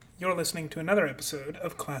You're listening to another episode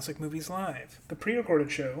of Classic Movies Live, the pre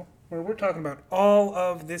recorded show where we're talking about all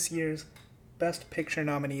of this year's Best Picture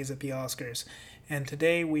nominees at the Oscars. And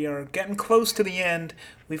today we are getting close to the end.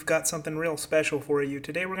 We've got something real special for you.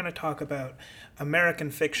 Today we're going to talk about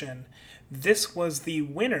American Fiction. This was the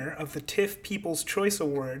winner of the TIFF People's Choice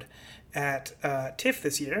Award at TIFF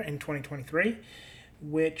this year in 2023,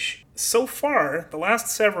 which so far, the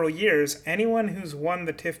last several years, anyone who's won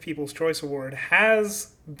the TIFF People's Choice Award has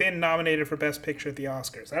been nominated for Best Picture at the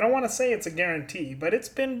Oscars. I don't want to say it's a guarantee, but it's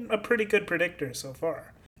been a pretty good predictor so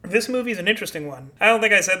far. This movie is an interesting one. I don't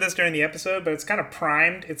think I said this during the episode, but it's kind of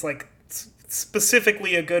primed. It's like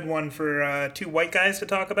specifically a good one for two white guys to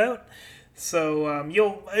talk about. So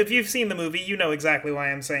if you've seen the movie, you know exactly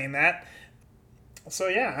why I'm saying that. So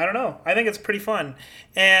yeah, I don't know. I think it's pretty fun,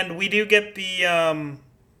 and we do get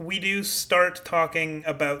we do start talking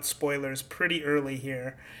about spoilers pretty early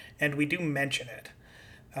here, and we do mention it.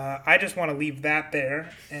 I just want to leave that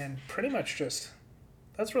there, and pretty much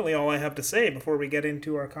that's really all I have to say before we get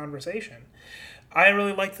into our conversation. I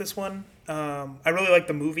really like this one. I really like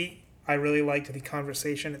the movie. I really liked the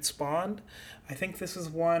conversation it spawned. I think this is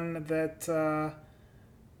one that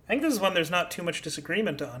there's not too much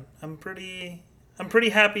disagreement on. I'm pretty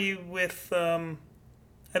happy with.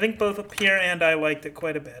 I think both Pierre and I liked it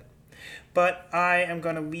quite a bit, but I am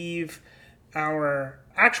going to leave our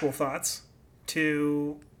actual thoughts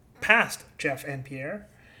to past Jeff and Pierre,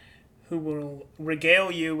 who will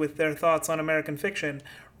regale you with their thoughts on American Fiction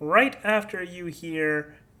right after you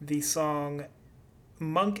hear the song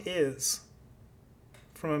 "Monk Is"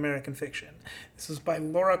 from American Fiction. This is by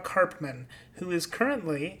Laura Karpman, who is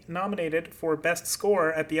currently nominated for Best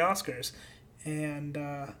Score at the Oscars. And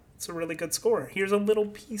it's a really good score. Here's a little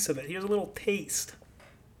piece of it. Here's a little taste.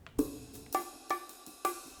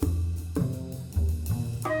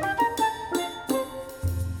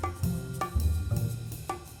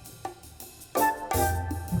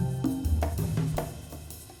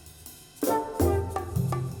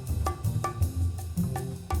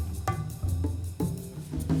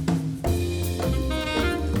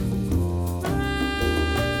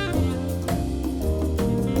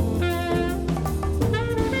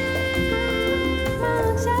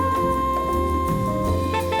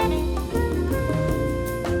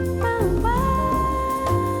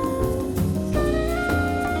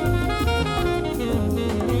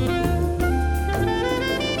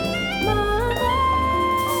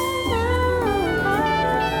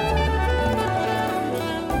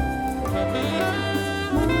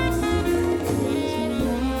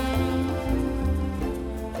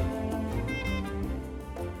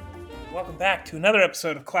 Back to another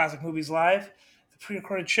episode of Classic Movies Live, the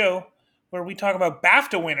pre-recorded show where we talk about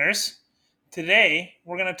BAFTA winners. Today,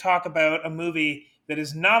 we're going to talk about a movie that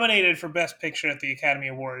is nominated for Best Picture at the Academy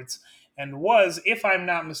Awards and was, if I'm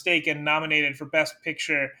not mistaken, nominated for Best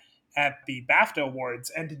Picture at the BAFTA Awards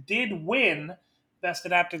and did win Best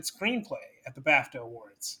Adapted Screenplay at the BAFTA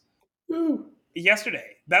Awards. Woo.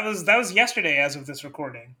 Yesterday. That was yesterday as of this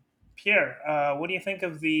recording. Pierre, what do you think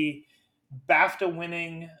of the BAFTA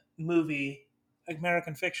winning movie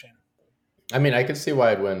American Fiction? I mean, I could see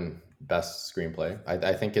why I'd win best screenplay.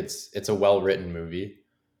 I think it's a well written movie.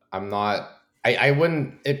 I'm not. I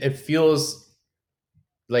wouldn't. It feels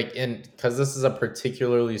like because this is a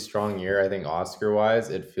particularly strong year. I think Oscar wise,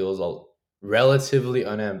 it feels relatively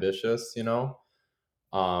unambitious.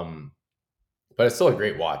 Um, but it's still a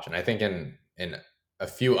great watch, and I think in a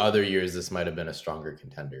few other years, this might have been a stronger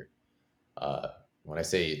contender. When I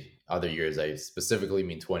say other years, I specifically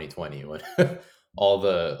mean 2020 when all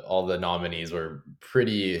the nominees were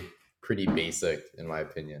pretty basic in my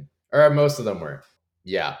opinion, or most of them were.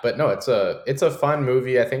 Yeah, but no, it's a fun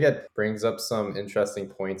movie. I think it brings up some interesting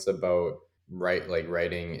points about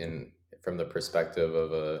writing in from the perspective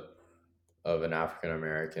of an African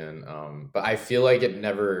American. But I feel like it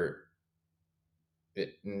never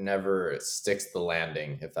sticks the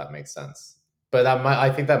landing, if that makes sense. But I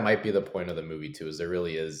think that might be the point of the movie too, is there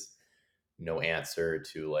really is no answer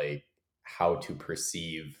to like how to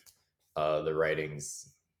perceive the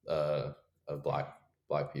writings of black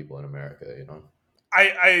people in America.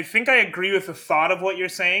 I think I agree with the thought of what you're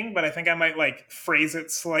saying, but I think I might like phrase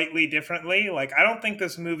it slightly differently. Like, I don't think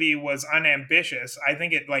this movie was unambitious. I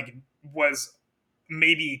think it like was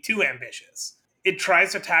maybe too ambitious. It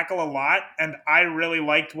tries to tackle a lot, and I really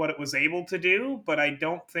liked what it was able to do, but I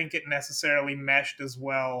don't think it necessarily meshed as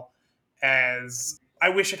well as I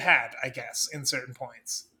wish it had, I guess, in certain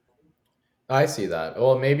points. I see that.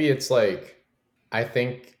 Well, maybe it's like I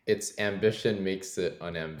think its ambition makes it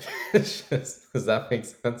unambitious. Does that make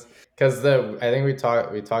sense? Because the I think we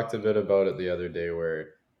talked a bit about it the other day,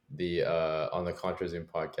 where the on the Contra Zoom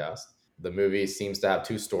podcast. The movie seems to have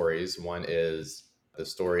two stories. One is the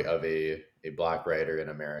story of a black writer in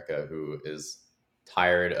America who is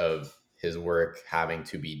tired of his work having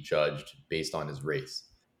to be judged based on his race.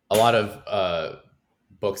 A lot of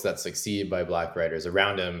books that succeed by black writers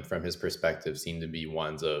around him, from his perspective, seem to be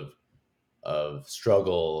ones of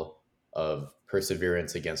struggle, of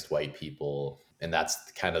perseverance against white people, and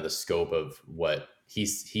that's kind of the scope of what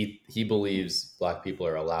he believes black people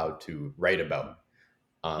are allowed to write about,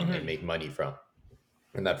 and Hmm. make money from,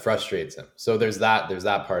 and that frustrates him. So there's that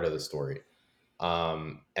part of the story,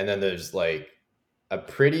 and then there's like a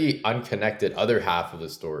pretty unconnected other half of the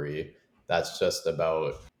story that's just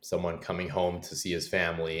about someone coming home to see his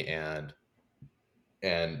family and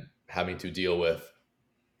having to deal with,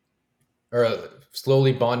 or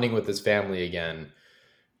slowly bonding with his family again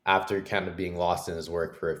after kind of being lost in his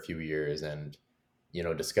work for a few years, and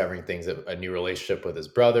discovering things, a new relationship with his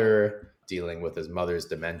brother, dealing with his mother's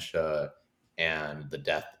dementia, and the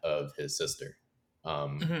death of his sister.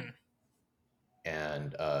 um, Hmm.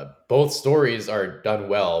 and both stories are done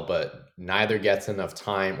well, but neither gets enough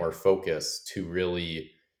time or focus to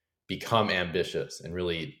really become ambitious and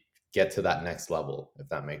really get to that next level, if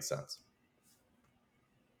that makes sense.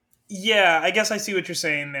 Yeah, I guess I see what you're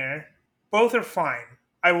saying there. Both are fine.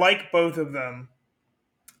 I like both of them.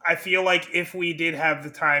 I feel like if we did have the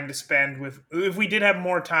time to spend with, if we did have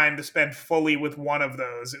more time to spend fully with one of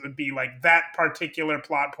those, it would be like that particular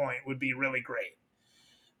plot point would be really great.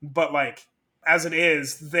 But like, as it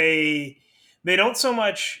is, they don't so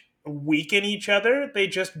much weaken each other, they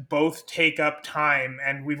just both take up time,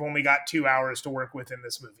 and we've only got 2 hours to work with in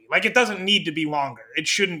this movie. Like, it doesn't need to be longer, it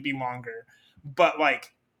shouldn't be longer, but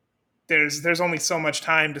like, there's only so much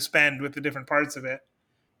time to spend with the different parts of it.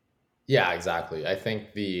 Yeah, exactly. I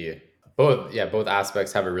think both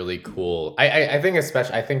aspects have a really cool. I think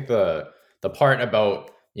especially, I think the part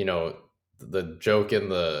about the joke in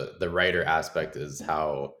the writer aspect is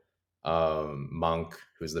how Monk,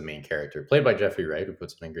 who's the main character, played by Jeffrey Wright, who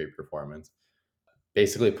puts in a great performance,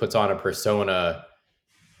 basically puts on a persona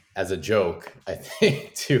as a joke. I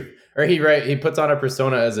think to or he puts on a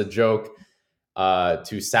persona as a joke,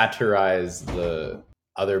 to satirize the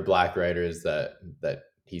other black writers that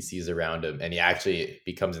he sees around him, and he actually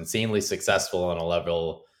becomes insanely successful on a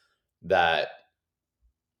level that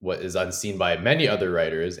what is unseen by many other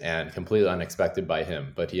writers and completely unexpected by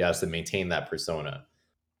him. But he has to maintain that persona,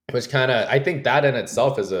 which kind of, I think that in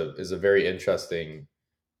itself is a very interesting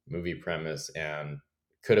movie premise and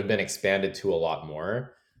could have been expanded to a lot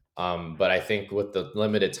more. But I think with the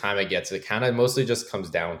limited time it gets, it kind of mostly just comes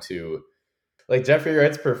down to, like, Jeffrey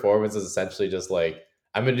Wright's performance is essentially just like,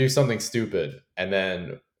 I'm gonna do something stupid, and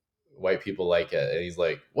then white people like it, and he's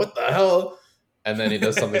like, "What the hell?" And then he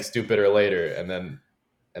does something stupider later, and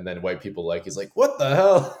then white people like, he's like, "What the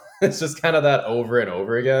hell?" It's just kind of that over and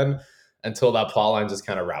over again until that plot line just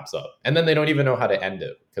kind of wraps up, and then they don't even know how to end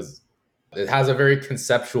it because it has a very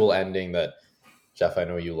conceptual ending that, Jeff, I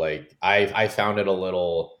know you like. I found it a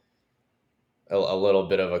little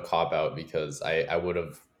bit of a cop out because I would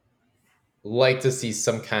have like to see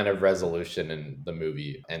some kind of resolution in the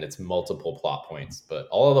movie and its multiple plot points, but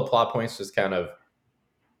all of the plot points just kind of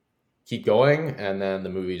keep going, and then the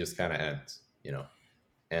movie just kind of ends.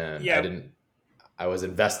 And Yeah, I was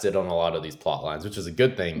invested on a lot of these plot lines, which is a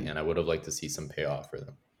good thing, and I would have liked to see some payoff for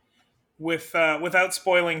them. without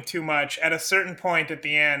spoiling too much, at a certain point at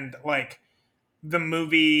the end, like, the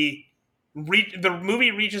movie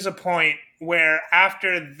reaches a point where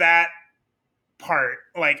after that part,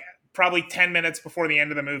 like probably 10 minutes before the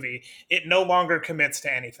end of the movie, it no longer commits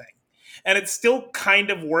to anything. And it still kind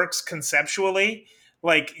of works conceptually.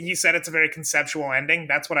 Like he said, it's a very conceptual ending.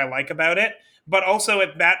 That's what I like about it. But also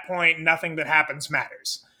at that point, nothing that happens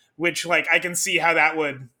matters, which, like, I can see how that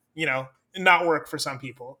would, not work for some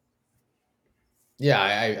people. Yeah,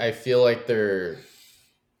 I feel like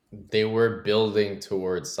they were building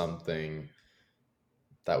towards something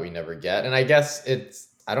that we never get. And I guess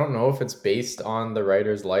I don't know if it's based on the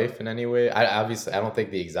writer's life in any way. I don't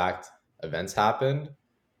think the exact events happened,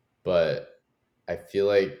 but I feel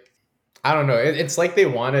like, I don't know. It's like they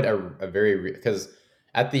wanted a very, because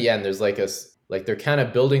at the end there's like like they're kind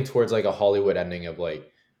of building towards like a Hollywood ending of like,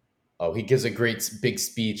 oh, he gives a great big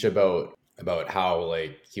speech about how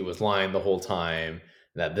like he was lying the whole time,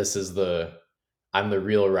 that this is the I'm the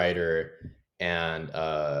real writer, and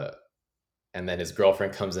then his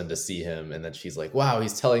girlfriend comes in to see him, and then she's like, wow,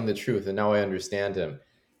 he's telling the truth, and now I understand him.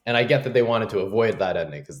 And I get that they wanted to avoid that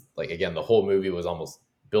ending because, like, again, the whole movie was almost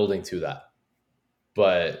building to that.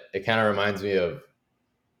 But it kind of reminds me of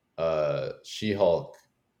She-Hulk.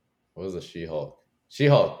 What was the She-Hulk?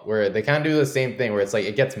 She-Hulk, where they kind of do the same thing, where it's like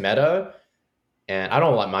it gets meta, and I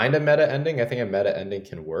don't mind a meta ending. I think a meta ending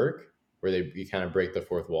can work, where you kind of break the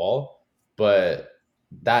fourth wall, but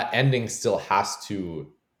that ending still has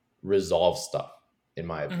to resolve stuff, in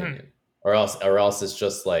my Hmm. opinion, or else it's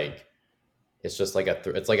just like it's like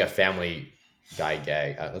a Family Guy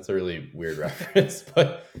gag. That's a really weird reference,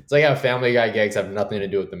 but it's like how Family Guy gags have nothing to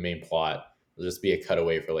do with the main plot. It'll just be a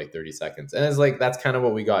cutaway for like 30 seconds, and it's like that's kind of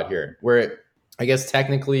what we got here. I guess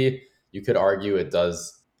technically you could argue it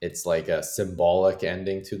does. It's like a symbolic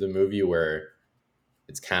ending to the movie where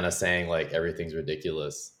it's kind of saying like everything's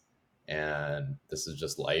ridiculous and this is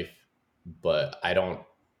just life. But I don't.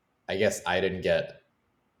 I guess I didn't get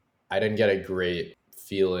a great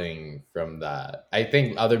feeling from that. I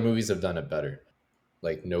think other movies have done it better,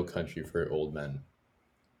 like No Country for Old Men.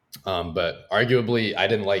 But arguably, I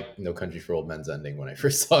didn't like No Country for Old Men's ending when I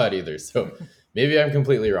first saw it either. So maybe I'm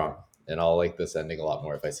completely wrong, and I'll like this ending a lot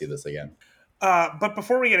more if I see this again. But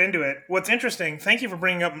before we get into it, what's interesting, thank you for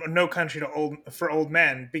bringing up No Country for Old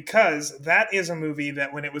Men, because that is a movie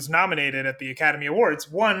that when it was nominated at the Academy Awards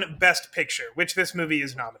won Best Picture, which this movie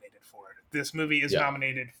is nominated for. This movie is Yeah,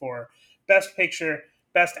 nominated for Best Picture,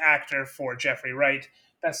 Best Actor for Jeffrey Wright,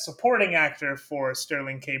 Best Supporting Actor for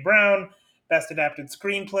Sterling K. Brown, Best Adapted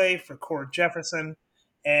Screenplay for Cord Jefferson,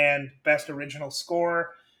 and Best Original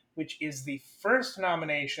Score, which is the first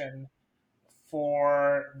nomination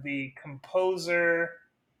for the composer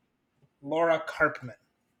Laura Karpman.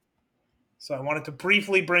 So I wanted to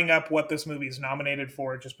briefly bring up what this movie is nominated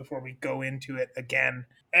for just before we go into it again.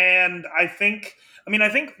 And I think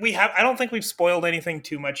we have, I don't think we've spoiled anything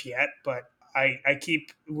too much yet, but I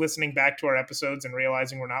keep listening back to our episodes and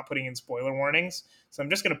realizing we're not putting in spoiler warnings. So I'm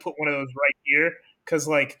just going to put one of those right here because,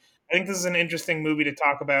 like, I think this is an interesting movie to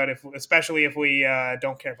talk about, especially if we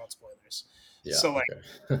don't care about spoilers. yeah, So, like,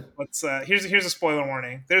 okay. let's here's a spoiler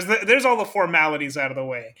warning. There's all the formalities out of the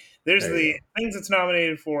way. There's There you the go. things it's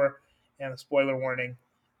nominated for, and a spoiler warning.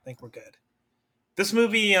 I think we're good. This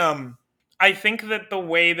movie, I think that the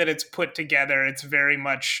way that it's put together, it's very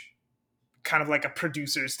much kind of like a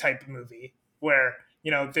producer's type movie where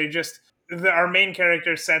our main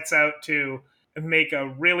character sets out to make a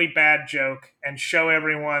really bad joke and show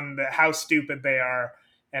everyone that how stupid they are,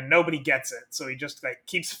 and nobody gets it. So he just like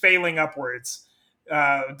keeps failing upwards,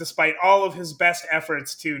 despite all of his best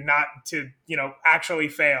efforts to not to actually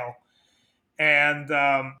fail. And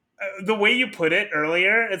the way you put it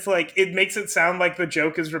earlier, it's like it makes it sound like the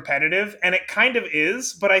joke is repetitive, and it kind of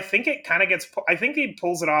is. But I think it kind of gets. I think he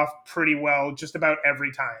pulls it off pretty well just about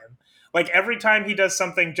every time. Like every time he does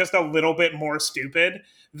something just a little bit more stupid,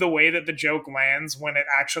 the way that the joke lands when it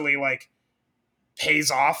actually like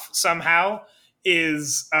pays off somehow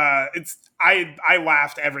is it's I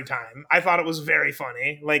laughed every time. I thought it was very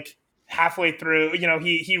funny. Like halfway through,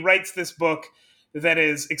 he writes this book that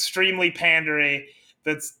is extremely pandery,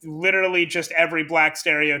 that's literally just every black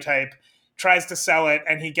stereotype, tries to sell it,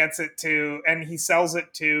 and he sells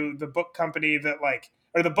it to the book company that like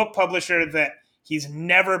or the book publisher that he's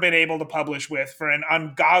never been able to publish with for an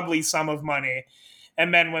ungodly sum of money.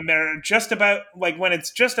 And then when it's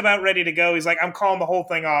just about ready to go, he's like, I'm calling the whole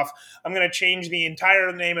thing off. I'm going to change the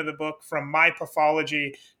entire name of the book from My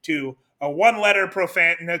Pathology to a one word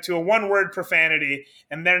profanity,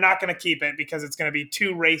 and they're not going to keep it because it's going to be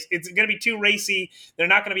too racy. They're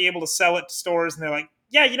not going to be able to sell it to stores, and they're like,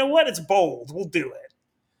 yeah, you know what? It's bold. We'll do it.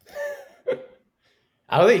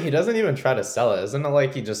 I don't think he doesn't even try to sell it. Isn't it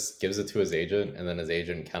like he just gives it to his agent and then his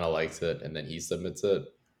agent kind of likes it and then he submits it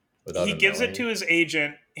without He him gives it knowing? to his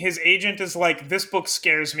agent. His agent is like, "This book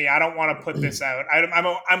scares me. I don't want to put this out.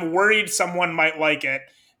 I'm worried someone might like it.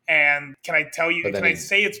 And can I tell you? But then Can I he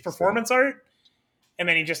say it's still. performance art?" And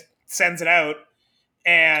then he just sends it out.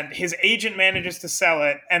 And his agent manages to sell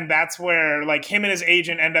it, and that's where like him and his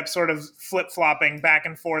agent end up sort of flip flopping back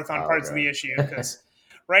and forth on Oh, parts of the issue okay. because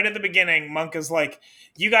right at the beginning, Monk is like,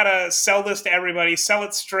 "You gotta sell this to everybody, sell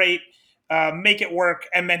it straight, make it work,"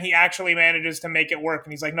 and then he actually manages to make it work,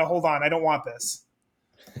 and he's like, "No, hold on, I don't want this."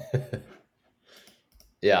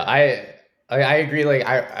 Yeah, I agree. Like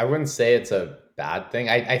I wouldn't say it's a bad thing.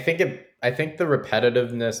 I think the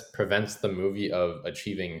repetitiveness prevents the movie of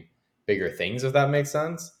achieving bigger things, if that makes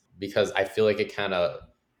sense. Because I feel like it kind of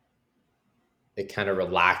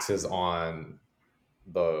relaxes on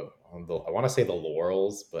the I want to say the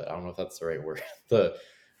laurels, but I don't know if that's the right word. The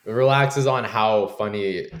It relaxes on how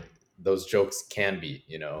funny those jokes can be,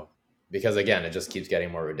 because again, it just keeps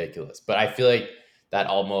getting more ridiculous. But I feel like that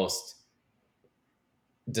almost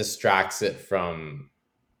distracts it from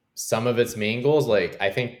some of its main goals. Like I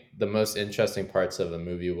think the most interesting parts of the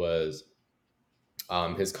movie was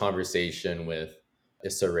his conversation with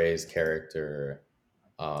Issa Rae's character,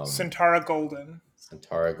 um, Centara Golden.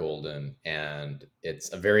 Santara Golden, and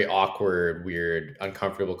it's a very awkward, weird,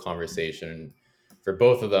 uncomfortable conversation for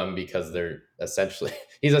both of them because they're essentially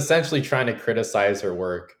he's essentially trying to criticize her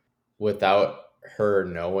work without her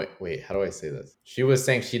knowing. Wait, how do I say this? She was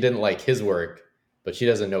saying she didn't like his work, but she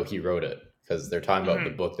doesn't know he wrote it because they're talking about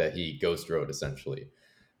the Hmm. book that he ghost wrote essentially.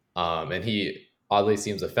 And he oddly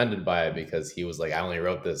seems offended by it because he was like, I only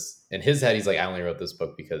wrote this in his head. He's like, I only wrote this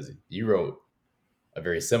book because you wrote a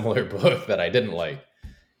very similar book that I didn't like.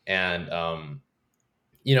 And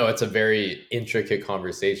it's a very intricate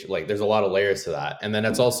conversation. Like there's a lot of layers to that. And then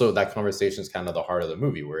it's also that conversation is kind of the heart of the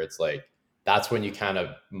movie where it's like that's when you kind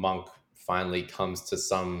of Monk finally comes to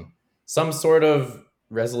some sort of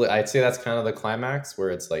resolution. I'd say that's kind of the climax where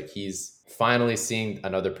it's like he's finally seeing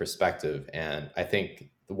another perspective. And I think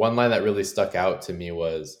the one line that really stuck out to me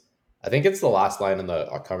was I think it's the last line in the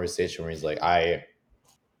conversation where he's like,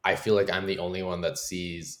 I feel like I'm the only one that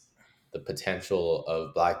sees the potential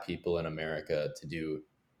of Black people in America to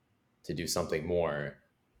do something more.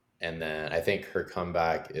 And then I think her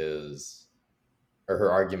comeback is, or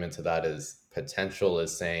her argument to that is, potential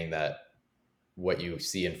is saying that what you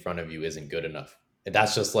see in front of you isn't good enough. And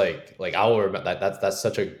that's just like I'll remember that. That's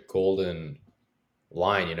such a golden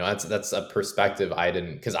line. That's a perspective I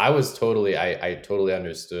didn't, because I totally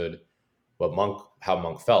understood how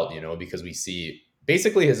Monk felt, because we see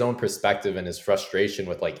basically his own perspective and his frustration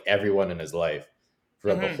with like everyone in his life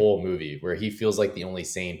throughout the Hmm. whole movie, where he feels like the only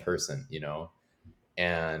sane person.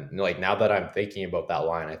 And like now that I'm thinking about that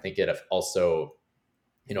line, I think it also,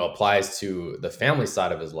 applies to the family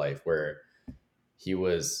side of his life where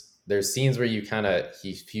there's scenes where you kind of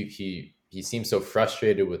he seems so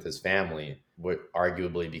frustrated with his family,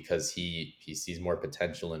 arguably because he sees more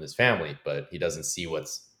potential in his family, but he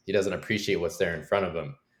doesn't appreciate what's there in front of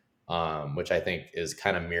him, which I think is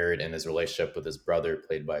kind of mirrored in his relationship with his brother,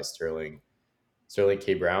 played by Sterling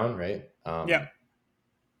K. Brown, right? Yeah.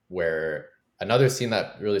 Where another scene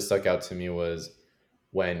that really stuck out to me was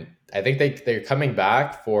when I think they're coming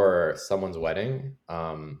back for someone's wedding.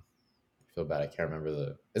 I feel bad. I can't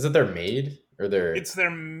remember is it their maid or their, It's their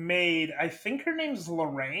maid. I think her name's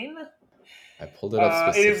Lorraine. I pulled it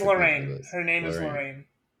up It is specifically for Lorraine. this. Her name is Lorraine.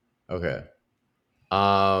 Lorraine.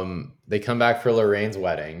 Okay. They come back for Lorraine's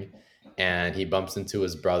wedding and he bumps into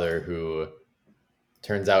his brother who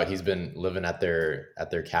turns out he's been living at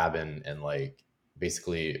their cabin, and like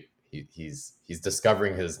basically he's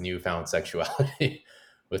discovering his newfound sexuality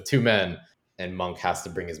with two men, and Monk has to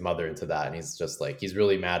bring his mother into that, and he's just like he's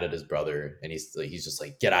really mad at his brother, and he's just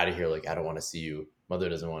like, get out of here, like I don't want to see you, mother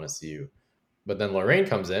doesn't want to see you. But then Lorraine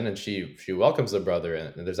comes in and she welcomes the brother,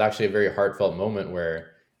 and there's actually a very heartfelt moment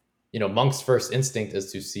where Monk's first instinct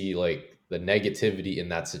is to see like the negativity in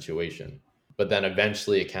that situation, but then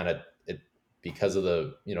eventually it because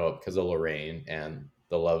of because of Lorraine and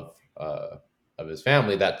the love of his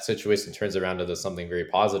family, that situation turns around into something very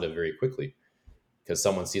positive very quickly because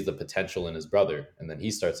someone sees the potential in his brother, and then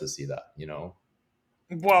he starts to see that.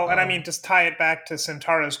 Well, and I mean, Um, just tie it back to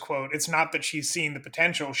Centara's quote. It's not that she's seeing the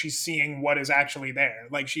potential; she's seeing what is actually there.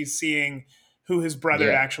 Like she's seeing who his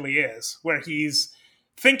brother yeah, actually is, where he's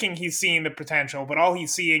thinking he's seeing the potential, but all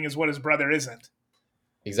he's seeing is what his brother isn't.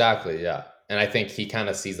 exactly, yeah. And I think he kind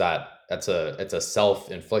of sees that it's a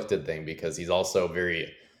self-inflicted thing because he's also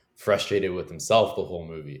very frustrated with himself the whole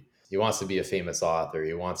movie. He wants to be a famous author.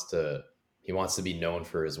 He wants to be known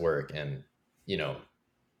for his work, and you know,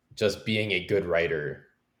 just being a good writer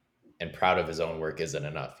and proud of his own work isn't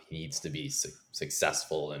enough. He needs to be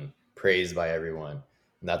successful and praised by everyone.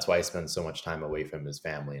 And that's why he spends so much time away from his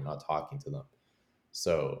family and not talking to them.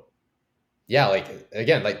 So yeah, like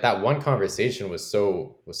again, like that one conversation was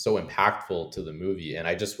so impactful to the movie, and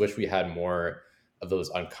I just wish we had more of those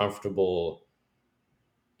uncomfortable,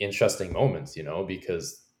 interesting moments,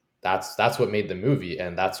 because that's what made the movie,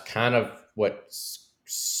 and that's kind of what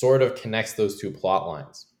sort of connects those two plot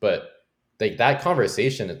lines. But like that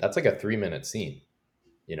conversation, that's like a 3-minute scene,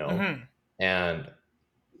 you know, Hmm. and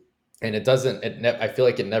it doesn't. I feel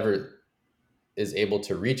like it never is able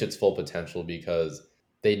to reach its full potential because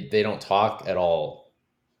they don't talk at all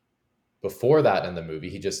before that in the movie.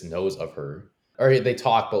 He just knows of her, or they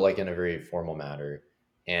talk, but like in a very formal manner.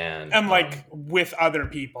 And And like with other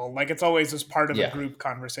people, like it's always as part of a yeah, group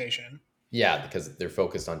conversation. yeah, because they're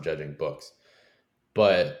focused on judging books.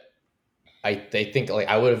 But they think like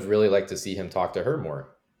I would have really liked to see him talk to her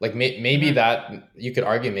more. Like maybe Hmm. that you could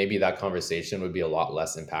argue maybe that conversation would be a lot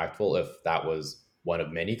less impactful if that was one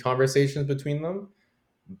of many conversations between them.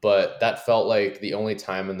 But that felt like the only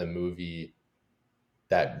time in the movie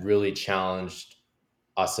that really challenged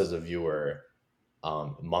us as a viewer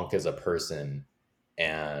Monk as a person,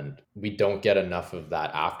 and we don't get enough of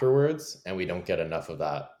that afterwards, and we don't get enough of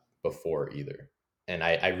that before either. And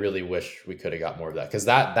I really wish we could have got more of that, because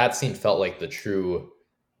that scene felt like the true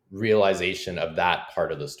realization of that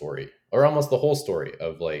part of the story, or almost the whole story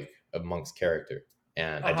of of Monk's character.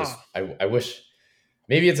 And Uh huh. I wish,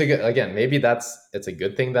 maybe it's a good, again, maybe it's a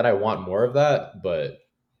good thing that I want more of that, but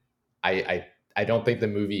I I I don't think the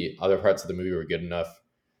movie, other parts of the movie were good enough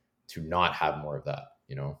to not have more of that,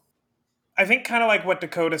 you know? I think kind of like what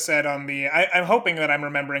Dakota said on the. I'm hoping that I'm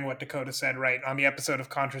remembering what Dakota said right on the episode of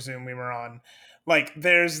Contra Zoom we were on. Like,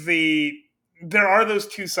 there are those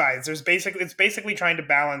two sides. It's basically trying to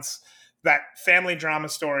balance that family drama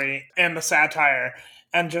story and the satire,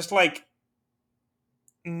 and just like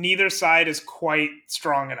neither side is quite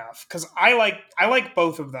strong enough, because I like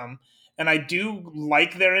both of them, and I do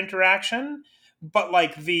like their interaction, but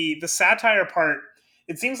like the satire part,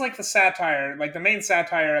 it seems like the satire, like the main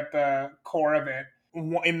satire at the core of it,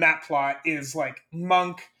 in that plot, is like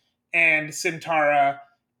Monk and Sintara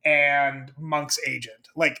and Monk's agent.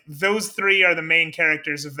 Like, those three are the main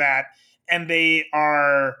characters of that, and they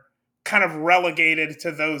are kind of relegated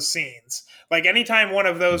to those scenes. Like, anytime one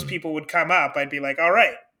of those Mhm. people would come up, I'd be like, all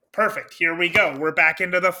right, perfect, here we go, we're back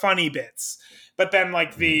into the funny bits. But then,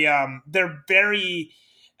 like, Mhm. they're very,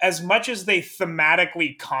 as much as they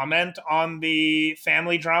thematically comment on the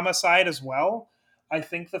family drama side as well, I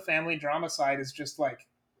think the family drama side is just like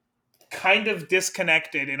kind of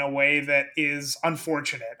disconnected in a way that is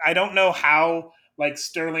unfortunate. I don't know how, like,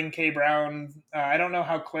 Sterling K. Brown, I don't know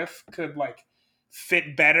how Cliff could like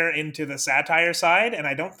fit better into the satire side, and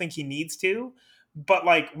I don't think he needs to. But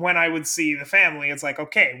like, when I would see the family, it's like,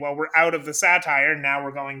 okay, well, we're out of the satire, now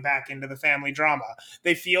we're going back into the family drama.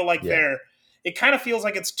 They feel like Yeah. it kind of feels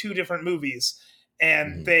like it's two different movies,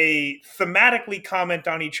 and Mhm. they thematically comment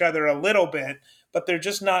on each other a little bit, but they're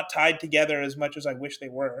just not tied together as much as I wish they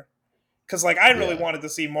were, because like, I really Yeah. wanted to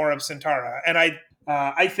see more of Sintara, and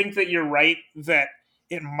I think that you're right that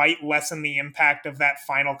it might lessen the impact of that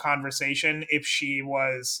final conversation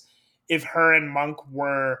if her and Monk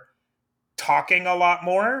were talking a lot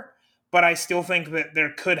more. But I still think that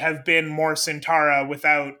there could have been more Sintara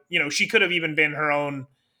without, she could have even been her own.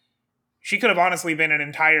 She could have honestly been an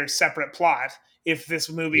entire separate plot if this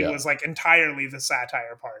movie Yeah. was like entirely the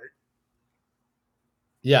satire part.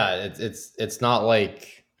 Yeah, it's not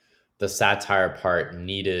like the satire part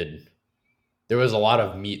needed, there was a lot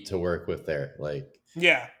of meat to work with there. Like,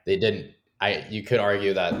 Yeah. they didn't, I you could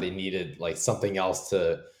argue that they needed like something else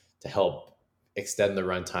to help extend the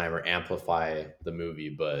runtime or amplify the movie,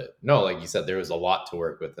 but no, like you said, there was a lot to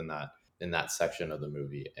work with in that section of the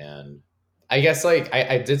movie. And I guess, like,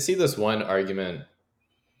 I did see this one argument,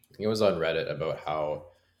 I think it was on Reddit, about how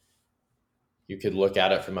you could look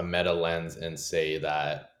at it from a meta lens and say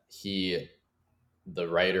that the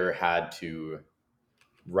writer had to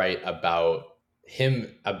write about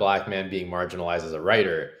him, a black man, being marginalized as a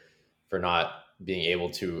writer for not being able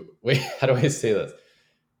to wait, how do I say this?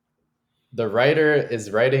 The writer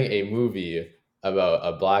is writing a movie about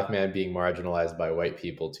a black man being marginalized by white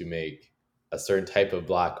people to make a certain type of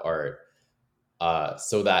black art,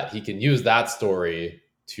 so that he can use that story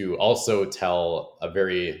to also tell a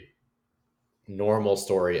very normal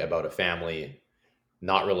story about a family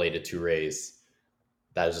not related to race,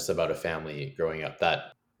 that is just about a family growing up,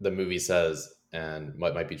 that the movie says, and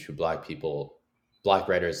what might be true, black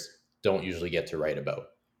writers don't usually get to write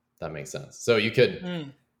about. That makes sense. So you could,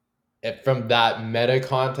 Mm. if from that meta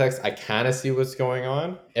context, I kind of see what's going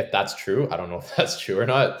on. If that's true, I don't know if that's true or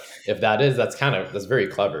not. If that is, that's very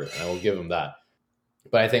clever, and I will give them that.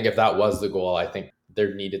 But I think if that was the goal, I think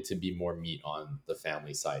there needed to be more meat on the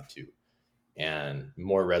family side too, and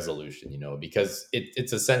more resolution. Because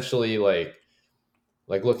it's essentially like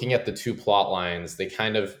looking at the two plot lines, they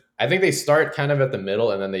kind of, I think they start kind of at the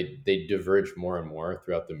middle, and then they diverge more and more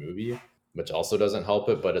throughout the movie, which also doesn't help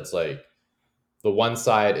it. But it's like, the one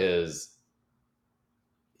side is,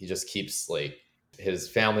 he just keeps like, his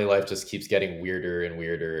family life just keeps getting weirder and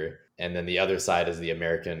weirder, and then the other side is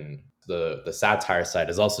the satire side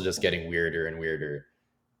is also just getting weirder and weirder,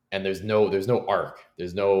 and there's no arc,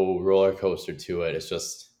 there's no roller coaster to it. It's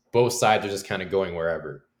just both sides are just kind of going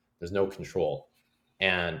wherever. There's no control.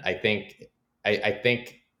 And I think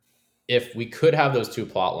if we could have those two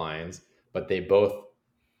plot lines, but they both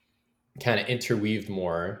kind of interweaved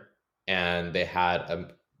more, and they had a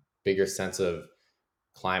bigger sense of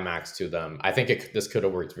climax to them, I think this could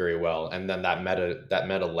have worked very well. And then that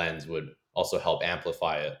meta lens would also help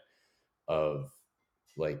amplify it, of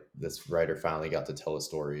like, this writer finally got to tell a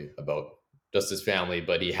story about just his family,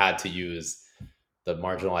 but he had to use the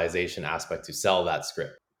marginalization aspect to sell that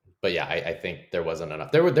script. But yeah, I think there wasn't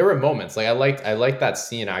enough. There were moments like I liked that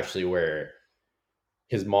scene actually where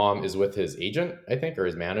his mom is with his agent, I think, or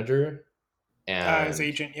his manager, His and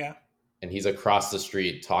agent, yeah. he's across the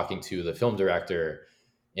street talking to the film director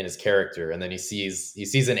in his character, and then he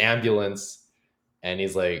sees an ambulance, and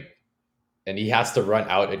he's like, and he has to run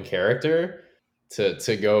out in character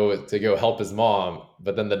to go help his mom.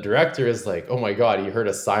 But then the director is like, "Oh my god, he heard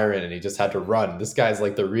a siren and he just had to run. This guy's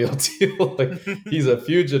like the real deal. Like he's a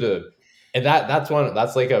fugitive." And that's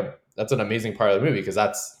an amazing part of the movie because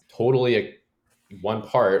that's totally one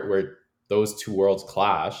part where those two worlds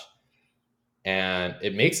clash, and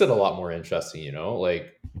it makes it a lot more interesting.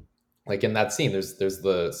 Like in that scene, there's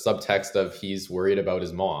the subtext of he's worried about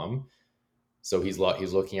his mom, so he's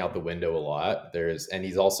looking out the window a lot. And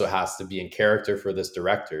he's also has to be in character for this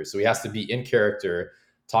director, so he has to be in character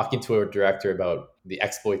talking to a director about the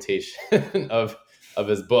exploitation of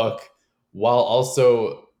his book while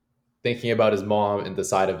also thinking about his mom in the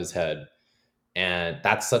side of his head. And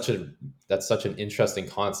that's such an interesting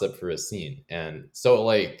concept for a scene. And so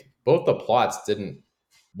like both the plots didn't,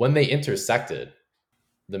 when they intersected,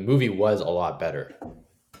 the movie was a lot better,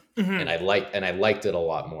 and Hmm. I liked it a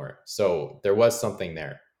lot more. So there was something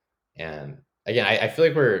there. And again, I feel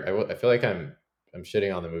like I feel like I'm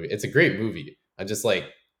shitting on the movie. It's a great movie. I just like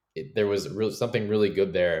there was something really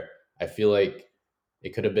good there. I feel like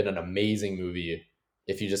it could have been an amazing movie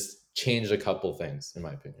if you just changed a couple things, in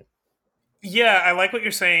my opinion. Yeah, I like what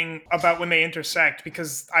you're saying about when they intersect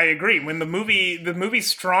because I agree. When the movie's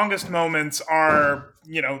strongest moments are,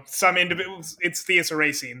 some individuals, it's the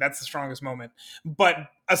Issa scene. That's the strongest moment. But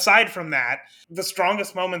aside from that, the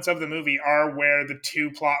strongest moments of the movie are where the two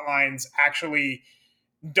plot lines actually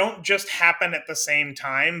don't just happen at the same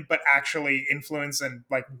time, but actually influence and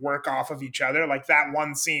like work off of each other. Like that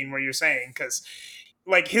one scene where you're saying, because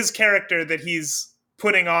like his character that he's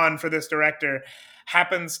putting on for this director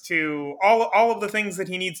happens to all of the things that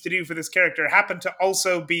he needs to do for this character happen to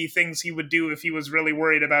also be things he would do if he was really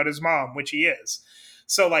worried about his mom, which he is.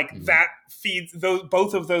 So like Mhm. that feeds those,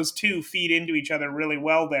 both of those two feed into each other really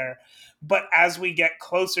well there. But as we get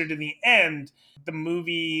closer to the end, the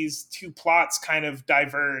movie's two plots kind of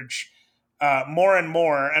diverge more and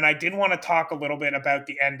more. And I did want to talk a little bit about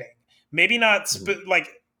the ending. Maybe not Mhm. like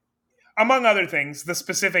among other things, the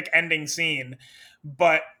specific ending scene.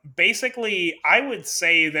 But basically, I would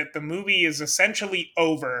say that the movie is essentially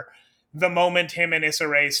over the moment him and Issa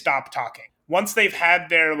Rae stop talking. Once they've had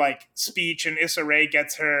their like speech and Issa Rae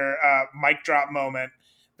gets her mic drop moment,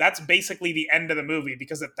 that's basically the end of the movie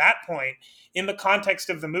because at that point, in the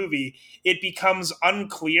context of the movie, it becomes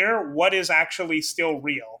unclear what is actually still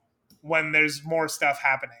real when there's more stuff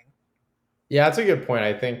happening. Yeah, that's a good point.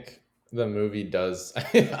 I think the movie does.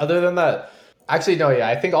 Other than that, actually, no. Yeah,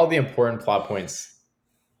 I think all the important plot points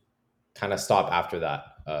kind of stop after that.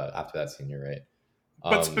 After that scene, you're right.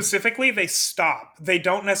 But Um, specifically they stop, they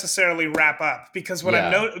don't necessarily wrap up because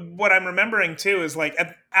yeah. what I'm remembering too is like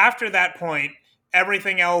after that point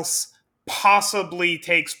everything else possibly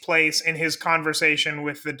takes place in his conversation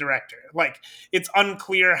with the director. Like it's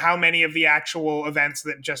unclear how many of the actual events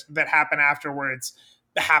that happen afterwards,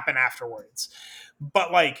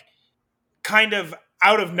 but like kind of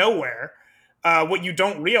out of nowhere, what you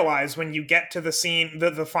don't realize when you get to the scene,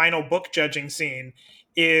 the final book judging scene,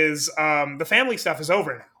 is the family stuff is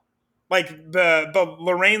over now. Like the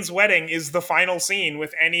Lorraine's wedding is the final scene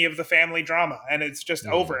with any of the family drama, and it's just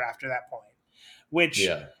over Mhm. after that point. Which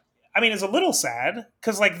Yeah. I mean is a little sad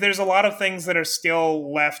because like there's a lot of things that are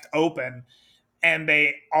still left open and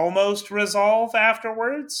they almost resolve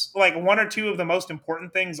afterwards. Like one or two of the most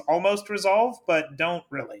important things almost resolve, but don't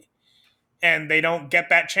really, and they don't get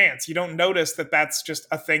that chance. You don't notice that that's just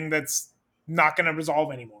a thing that's not going to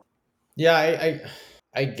resolve anymore. Yeah,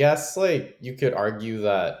 I guess like you could argue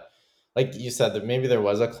that, like you said, that maybe there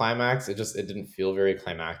was a climax. It didn't feel very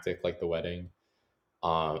climactic like the wedding.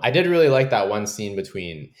 I did really like that one scene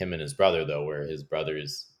between him and his brother though, where his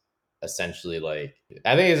brother's essentially like,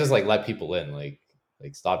 I think it's just like let people in, like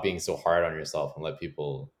stop being so hard on yourself and let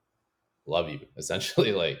people love you,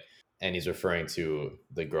 essentially. Like, and he's referring to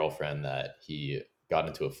the girlfriend that he got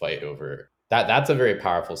into a fight over. That's a very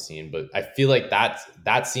powerful scene, but I feel like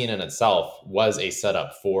that scene in itself was a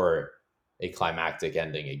setup for a climactic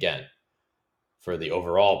ending again for the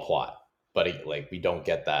overall plot. But like we don't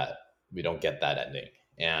get that ending,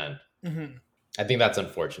 and Mm-hmm. I think that's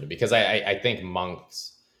unfortunate because I think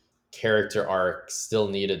Monk's character arc still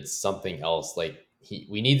needed something else. Like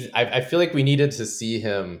I feel like we needed to see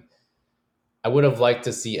him. I would have liked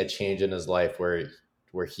to see a change in his life where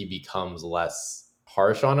he becomes less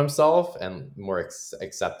harsh on himself and more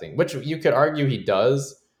accepting, which you could argue he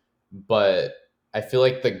does, but I feel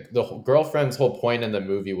like the girlfriend's whole point in the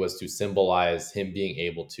movie was to symbolize him being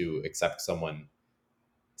able to accept someone's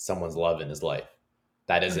love in his life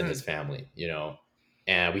that isn't his Hmm. family,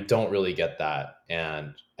 and we don't really get that.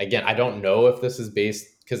 And again, I don't know if this is based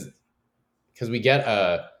because we get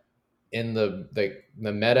a in the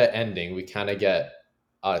meta ending, we kind of get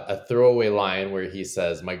a throwaway line where he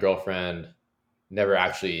says, "My girlfriend never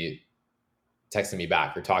actually texted me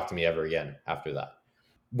back or talked to me ever again after that."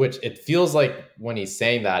 Which it feels like when he's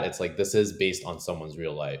saying that, it's like this is based on someone's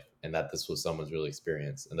real life and that this was someone's real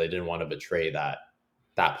experience, and they didn't want to betray that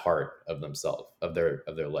part of themselves of their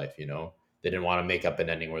life. They didn't want to make up an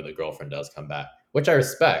ending where the girlfriend does come back, which I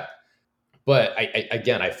respect. But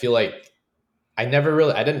again, I feel like I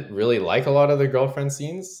didn't really like a lot of the girlfriend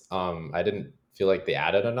scenes. I didn't feel like they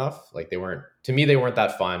added enough. Like they weren't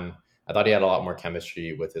that fun. I thought he had a lot more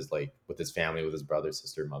chemistry with his family, with his brother,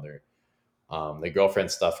 sister, mother. The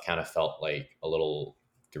girlfriend stuff kind of felt like a little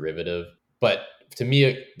derivative, but to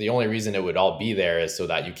me, the only reason it would all be there is so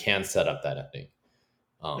that you can set up that ending.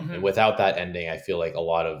 And Hmm. without that ending, I feel like a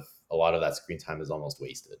lot of that screen time is almost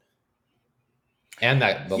wasted. And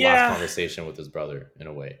that the last Yeah, conversation with his brother, in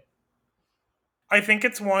a way. I think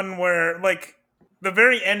it's one where like the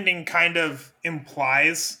very ending kind of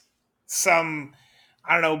implies some,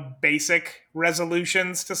 I don't know, basic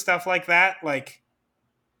resolutions to stuff like that, like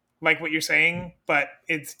what you're saying, but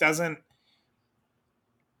it doesn't,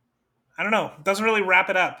 I don't know, it doesn't really wrap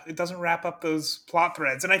it up. It doesn't wrap up those plot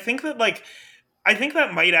threads. And I think that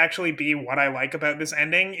might actually be what I like about this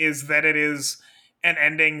ending is that it is an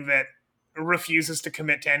ending that refuses to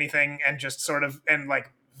commit to anything and just sort of and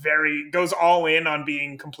like very goes all in on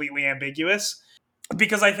being completely ambiguous,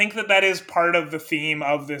 because I think that that is part of the theme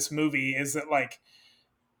of this movie is that like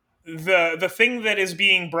the thing that is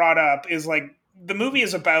being brought up is like the movie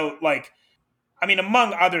is about like, I mean,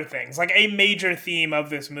 among other things, like a major theme of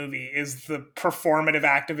this movie is the performative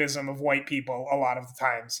activism of white people a lot of the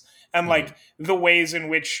times, and Hmm. like the ways in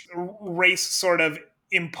which race sort of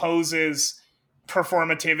imposes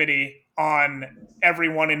performativity on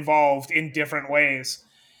everyone involved in different ways.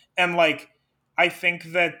 And like, I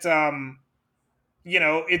think that,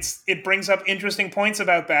 it brings up interesting points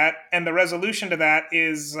about that, and the resolution to that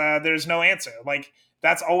is there's no answer. Like,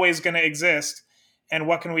 that's always going to exist, and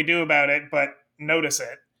what can we do about it but notice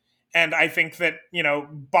it? And I think that,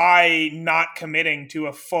 by not committing to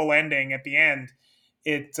a full ending at the end,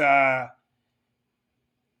 it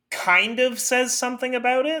kind of says something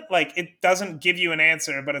about it. Like, it doesn't give you an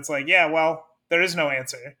answer, but it's like, yeah, well, there is no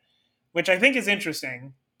answer, which I think is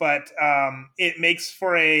interesting, but it makes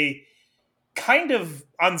for a kind of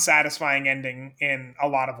unsatisfying ending in a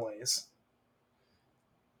lot of ways.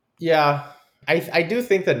 Yeah, I do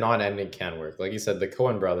think that non-ending can work. Like you said, the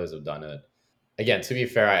Coen brothers have done it. Again, to be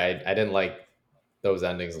fair, I didn't like those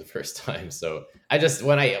endings the first time. So I just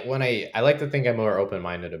when I like to think I'm more open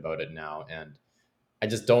minded about it now, and I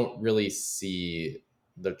just don't really see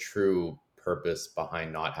the true purpose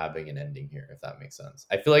behind not having an ending here, if that makes sense.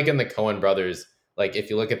 I feel like in the Coen brothers, like if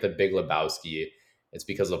you look at the Big Lebowski, it's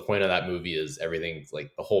because the point of that movie is everything's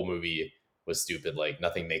like the whole movie was stupid, like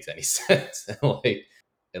nothing makes any sense.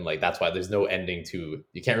 And that's why there's no ending to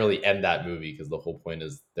you can't really end that movie because the whole point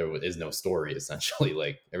is there is no story essentially,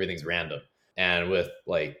 like everything's random. And with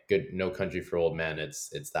like good No Country for Old Men, it's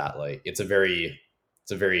that like it's a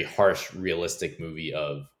very harsh realistic movie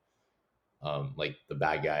of like the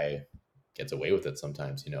bad guy gets away with it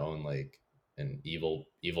sometimes, and like and evil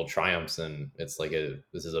triumphs, and it's like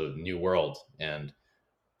this is a new world. And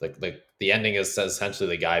like the ending is essentially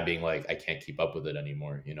the guy being like, I can't keep up with it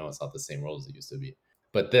anymore, it's not the same world as it used to be.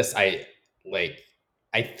 But this like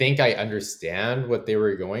I think I understand what they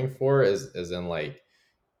were going for, as in like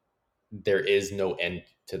there is no end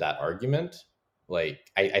to that argument.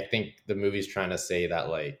 Like I think the movie's trying to say that,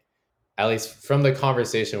 like, at least from the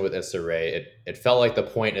conversation with Issa Rae, it felt like the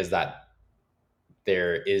point is that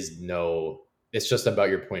there is no, it's just about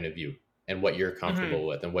your point of view and what you're Hmm. comfortable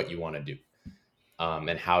with and what you want to do,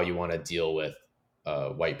 and how you want to deal with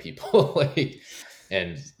white people. Like,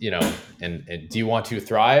 and and do you want to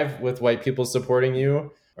thrive with white people supporting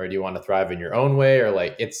you, or do you want to thrive in your own way, or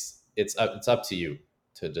like it's up to you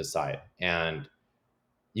to decide. And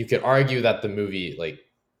you could argue that the movie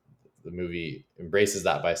embraces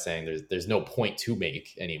that by saying there's no point to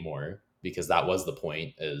make anymore, because that was the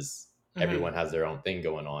point, is Hmm. everyone has their own thing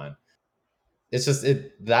going on. It's just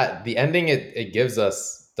that the ending it gives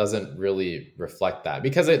us doesn't really reflect that,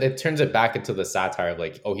 because it turns it back into the satire of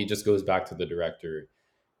like, oh, he just goes back to the director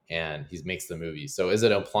and he makes the movie. So is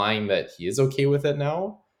it implying that he is okay with it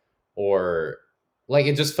now, or like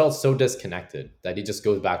it just felt so disconnected that he just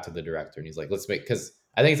goes back to the director and he's like, let's make, because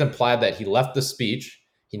I think it's implied that he left the speech.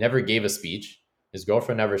 He never gave a speech. His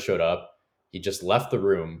girlfriend never showed up. He just left the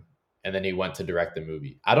room and then he went to direct the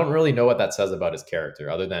movie. I don't really know what that says about his character,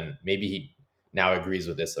 other than maybe he now agrees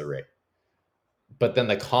with Issa Rae. But then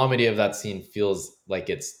the comedy of that scene feels like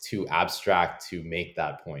it's too abstract to make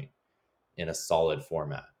that point in a solid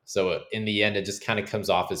format. So in the end, it just kind of comes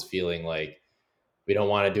off as feeling like we don't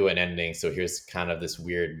want to do an ending. So here's kind of this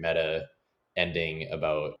weird meta ending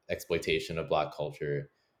about exploitation of Black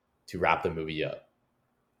culture to wrap the movie up.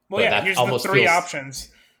 Well, But yeah, that here's the almost three feels,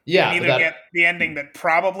 options. You can yeah, but either get that, the ending that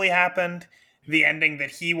probably happened, the ending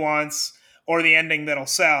that he wants, or the ending that'll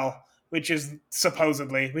sell, which is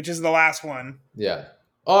supposedly, which is the last one. yeah.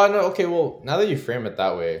 Oh, no, okay, well, now that you frame it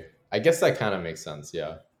that way, I guess that kind of makes sense,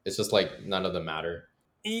 yeah. It's just like none of them matter.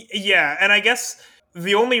 Yeah, and I guess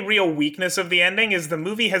the only real weakness of the ending is the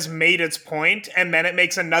movie has made its point and then it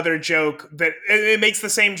makes another joke that it makes the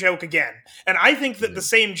same joke again. And I think that the Mhm.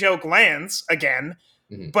 same joke lands again,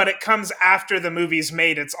 Mhm. but it comes after the movie's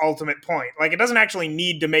made its ultimate point. Like it doesn't actually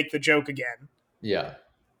need to make the joke again. Yeah,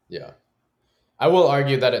 yeah. I will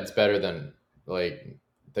argue that it's better than like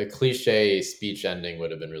the cliche speech ending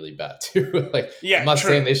would have been really bad too. Like I'm Yeah, not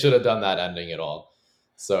saying true. they should have done that ending at all.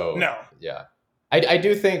 So No. yeah, I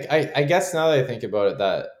do think I guess now that I think about it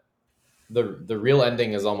that the real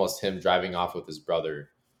ending is almost him driving off with his brother,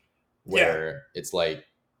 Yeah. where it's like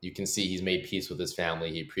you can see he's made peace with his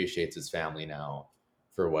family. He appreciates his family now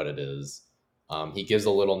for what it is. He gives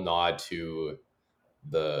a little nod to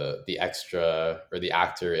the extra or the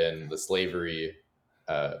actor in the slavery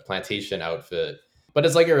plantation outfit, but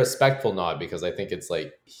it's like a respectful nod because I think it's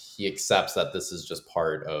like he accepts that this is just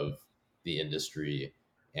part of the industry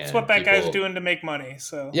It's what and that guy's people. doing to make money,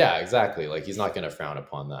 so. Yeah, exactly. Like he's not going to frown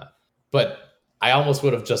upon that. But I almost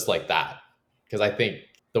would have just like that because I think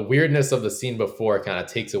the weirdness of the scene before kind of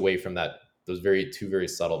takes away from that those very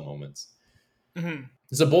subtle moments. Mhm.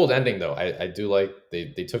 It's a bold ending though. I do like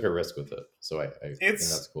they took a risk with it, so I think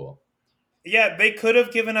that's It's cool. yeah, they could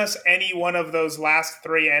have given us any one of those last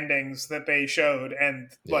three endings that they showed,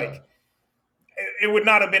 and Yeah, like it would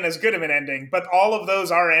not have been as good of an ending. But all of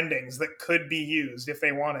those are endings that could be used if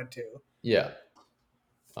they wanted to. yeah.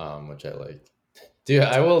 Which I like. Dude,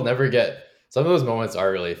 I will never get some of those moments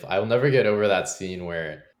are really. I will never get over that scene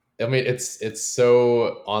where I mean it's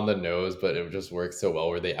so on the nose, but it just works so well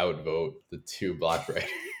where they outvote the two black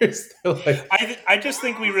writers. They're like, I just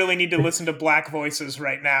think we really need to listen to black voices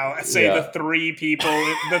right now. Say the yeah, three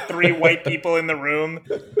people, the three white people in the room,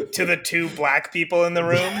 to the two black people in the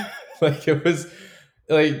room. like it was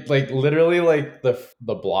like literally like the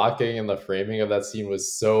blocking and the framing of that scene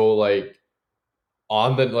was so like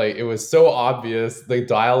on the like it was so obvious. The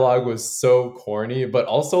dialogue was so corny, but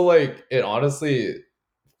also like it honestly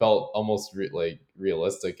felt almost like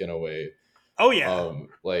realistic in a way. Oh yeah.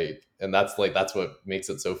 Like, and that's what makes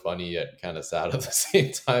it so funny yet kind of sad at the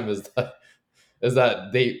same time is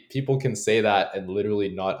that they people can say that and literally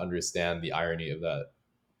not understand the irony of that,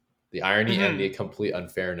 the irony and the Hmm. complete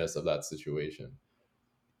unfairness of that situation.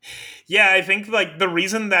 Yeah, I think like the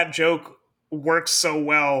reason that joke works so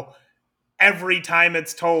well every time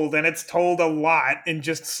it's told, and it's told a lot in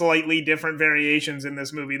just slightly different variations in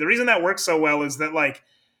this movie. The reason that works so well is that like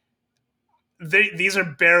these are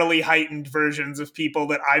barely heightened versions of people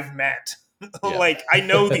that I've met. Yeah, Like I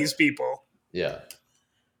know these people. yeah.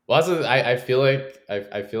 Well, I feel like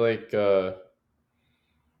I feel like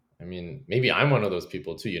I mean maybe I'm one of those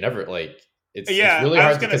people too. You never like it's Yeah, really I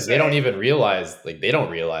was hard gonna because they don't say. even realize like they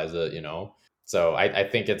don't realize it, you know. So I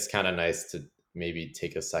think it's kind of nice to maybe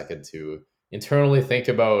take a second to internally think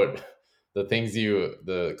about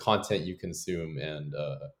the content you consume and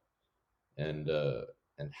uh,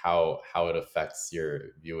 and how it affects your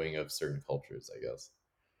viewing of certain cultures, I guess.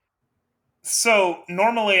 So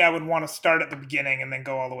normally I would want to start at the beginning and then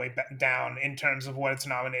go all the way down in terms of what it's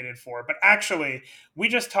nominated for. But actually, we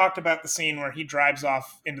just talked about the scene where he drives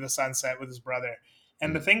off into the sunset with his brother.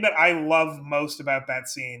 And the Mm, thing that I love most about that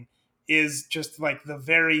scene is just like the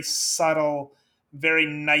very subtle, very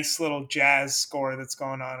nice little jazz score that's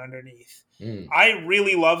going on underneath. mm, I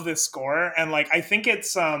really love this score, and like I think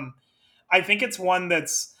it's one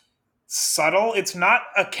that's subtle. It's not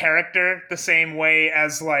a character the same way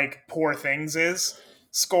as like Poor Things is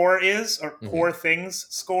score is, or Poor mhm. Things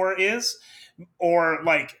score is, or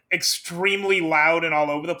like extremely loud and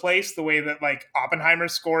all over the place the way that like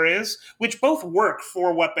Oppenheimer's score is, which both work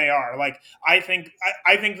for what they are. Like I think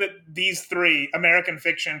that these three, American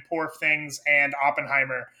Fiction, Poor Things, and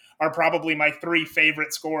Oppenheimer, are probably my three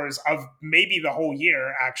favorite scores of maybe the whole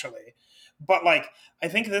year, actually. But like, I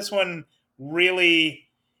think this one really,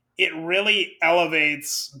 it really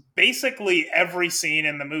elevates basically every scene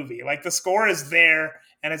in the movie. Like, the score is there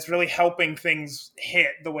and it's really helping things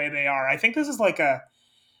hit the way they are. I think this is like a,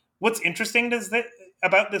 what's interesting does that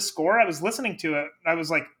about this score, I was listening to it. I was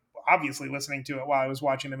like obviously listening to it while I was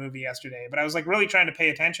watching the movie yesterday, but I was like really trying to pay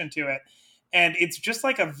attention to it. And it's just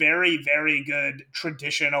like a very, very good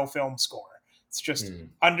traditional film score. It's just Mm.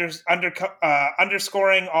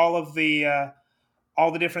 underscoring all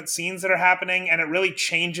the different scenes that are happening, and it really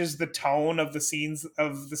changes the tone of the scenes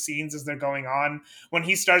as they're going on. When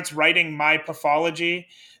he starts writing My Pathology,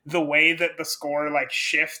 the way that the score like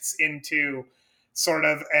shifts into sort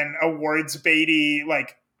of an awards baity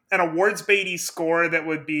score that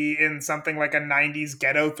would be in something like a 90s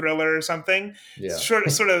ghetto thriller or something, Yeah.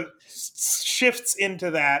 sort of shifts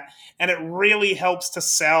into that, and it really helps to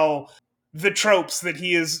sell the tropes that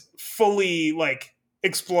he is fully like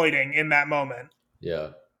exploiting in that moment.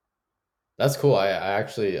 Yeah. That's cool. I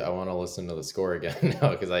actually I want to listen to the score again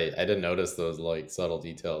now because I didn't notice those like subtle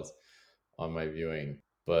details on my viewing.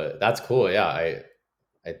 But that's cool. Yeah, I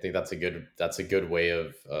think that's a good way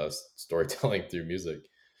of storytelling through music.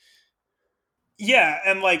 Yeah,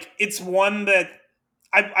 and like it's one that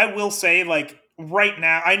I will say like right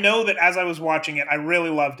now I know that as I was watching it I really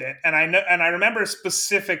loved it, and I remember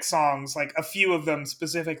specific songs, like a few of them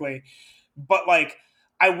specifically, but like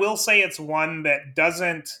I will say it's one that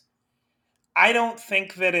doesn't, I don't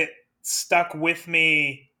think that it stuck with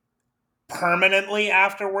me permanently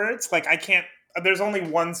afterwards. Like I can't, there's only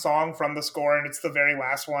one song from the score and it's the very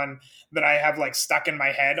last one that I have like stuck in my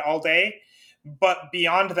head all day. But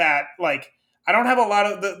beyond that, like I don't have a lot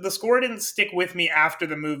of the score didn't stick with me after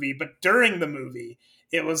the movie, but during the movie,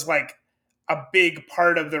 it was like a big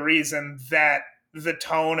part of the reason that the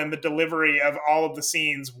tone and the delivery of all of the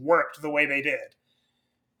scenes worked the way they did.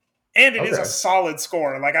 And it is a Okay. solid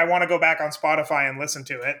score. Like I want to go back on Spotify and listen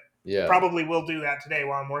to it. Yeah. Probably will do that today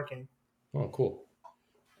while I'm working. Oh, cool.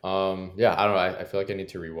 Yeah, I don't know. I feel like I need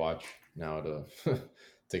to rewatch now to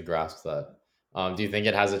to grasp that. Do you think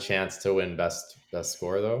it has a chance to win best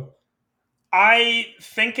score though? I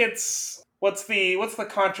think it's what's the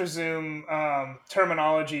contra zoom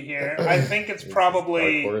terminology here. I think Is this dark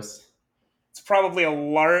horse? it's probably a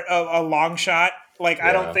long shot. Like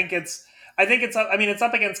I don't Yeah. think it's. I think it's. I mean, it's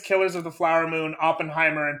up against Killers of the Flower Moon,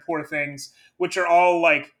 Oppenheimer, and Poor Things, which are all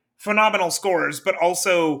like phenomenal scores, but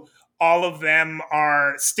also all of them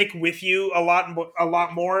are stick with you a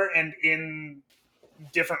lot more and in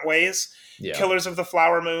different ways. Yeah. Killers of the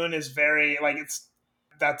Flower Moon is very like it's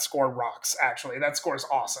that score rocks. Actually, that score is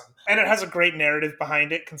awesome, and it has a great narrative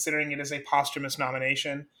behind it, considering it is a posthumous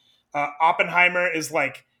nomination. Oppenheimer is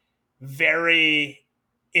like very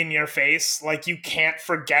in your face. Like you can't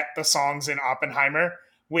forget the songs in Oppenheimer, Yeah.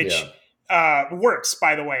 which works,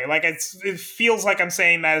 by the way. Like it feels like I'm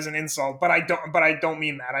saying that as an insult, but I don't. But I don't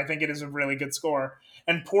mean that. I think it is a really good score.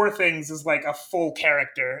 And Poor Things is like a full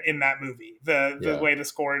character in that movie. The Yeah. way the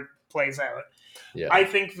score plays out. Yeah. I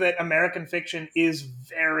think that American Fiction is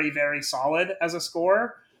very, very solid as a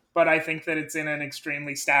score, but I think that it's in an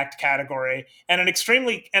extremely stacked category, and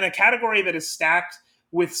a category that is stacked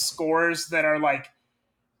with scores that are like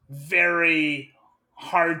very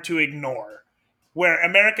hard to ignore. Where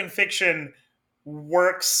American Fiction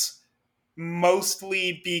works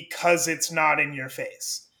mostly because it's not in your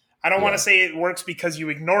face. I don't want to Yeah. say it works because you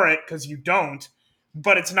ignore it, because you don't,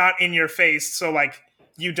 but it's not in your face, so like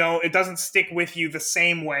you don't, it doesn't stick with you the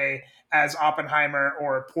same way as Oppenheimer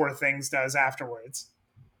or Poor Things does afterwards.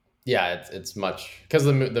 Yeah, it's much because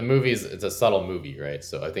the movie's it's a subtle movie, right?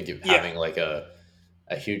 So I think Yeah. having like a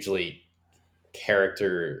hugely I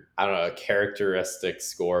don't know, a characteristic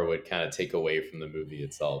score would kind of take away from the movie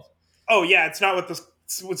itself. Oh yeah, it's not what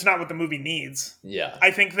the movie needs. Yeah.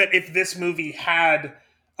 I think that if this movie had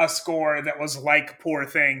a score that was like Poor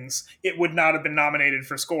Things, it would not have been nominated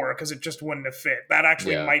for score because it just wouldn't have fit. That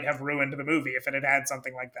actually Yeah. might have ruined the movie if it had had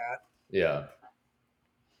something like that. Yeah.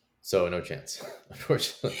 So no chance,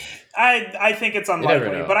 unfortunately. I think it's You never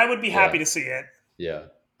unlikely, but know. I would be happy Yeah. to see it. Yeah.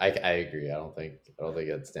 I agree. I don't think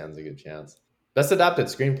it stands a good chance. Best adapted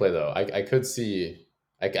screenplay though. I could see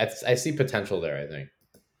I see potential there, I think.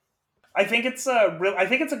 I think it's a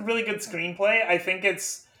really good screenplay. I think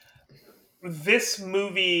it's this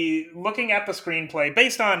movie, looking at the screenplay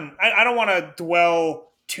based on, I don't want to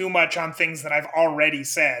dwell too much on things that I've already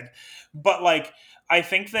said, but like I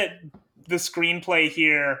think that the screenplay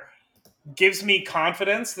here gives me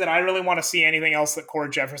confidence that I really want to see anything else that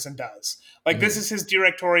Cord Jefferson does. Like, this Hmm. is his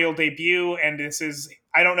directorial debut, and this is,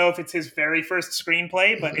 I don't know if it's his very first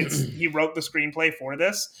screenplay, but he wrote the screenplay for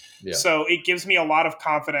this. Yeah. So it gives me a lot of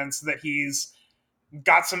confidence that he's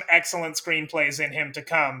got some excellent screenplays in him to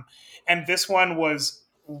come. And this one was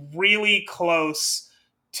really close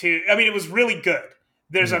to, I mean, it was really good.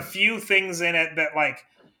 There's a Hmm. few things in it that, like,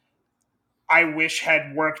 I wish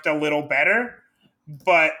had worked a little better,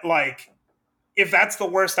 but, like, if that's the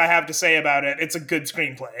worst I have to say about it, it's a good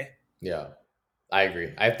screenplay. Yeah. I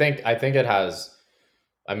agree. I think it has.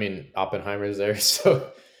 I mean, Oppenheimer's there,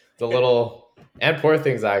 so the little and Poor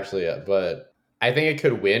Things actually, but I think it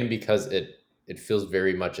could win because it feels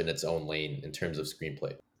very much in its own lane in terms of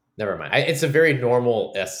screenplay. Never mind. It's a very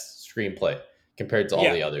normal s screenplay compared to all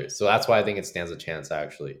Yeah. the others, so that's why I think it stands a chance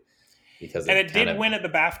actually because And it it kind did of. win at the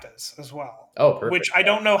BAFTAs as well, Oh, which perfect. I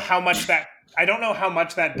don't know how much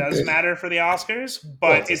that does matter for the Oscars, Well,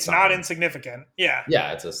 but it's a it's not sign. insignificant. Yeah.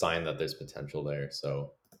 Yeah, it's a sign that there's potential there.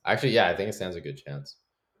 So actually, yeah, I think it stands a good chance.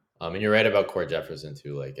 And you're right about Cord Jefferson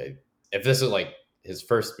too. Like, if this is like his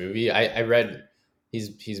first movie, I read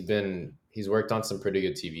he's worked on some pretty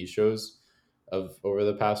good TV shows of over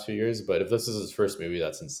the past few years. But if this is his first movie,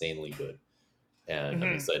 that's insanely good, and I'm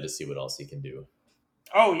Hmm. excited to see what else he can do.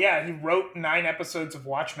 Oh yeah, he wrote 9 episodes of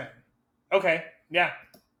Watchmen. Okay, yeah.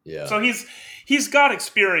 Yeah, So he's got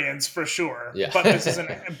experience for sure, but this is an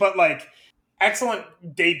yeah, but like excellent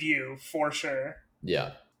debut for sure.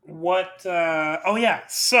 yeah, What? Oh yeah.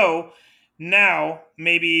 So now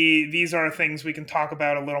maybe these are things we can talk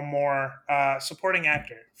about a little more. Supporting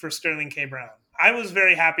actor for Sterling K. Brown. I was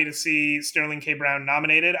very happy to see Sterling K. Brown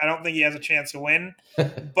nominated. I don't think he has a chance to win,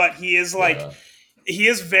 but yeah. he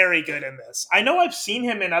is very good in this. I know I've seen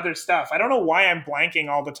him in other stuff. I don't know why I'm blanking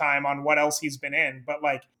all the time on what else he's been in, but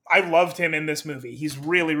like I loved him in this movie. He's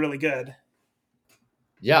really, really good.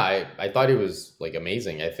 Yeah, I thought he was like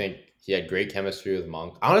amazing. I think he had great chemistry with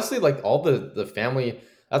Monk. Honestly, like all the family,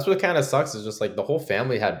 that's what kind of sucks is just like the whole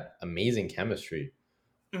family had amazing chemistry.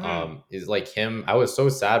 Hmm. Is like him. I was so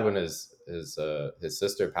sad when his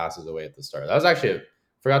sister passes away at the start. That was actually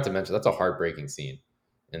forgot to mention that's a heartbreaking scene,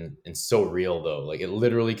 and so real though. Like it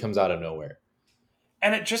literally comes out of nowhere.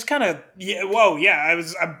 And it just kind of, yeah, whoa, yeah.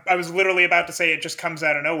 I was literally about to say it just comes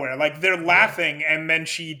out of nowhere. Like they're Yeah, laughing and then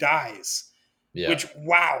she dies. yeah, Which,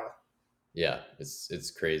 wow. yeah. It's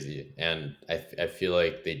crazy, and I feel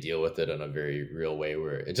like they deal with it in a very real way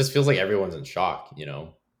where it just feels like everyone's in shock,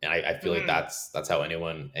 And I feel like Hmm. that's how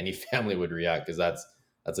any family would react because that's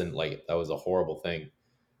in like that was a horrible thing.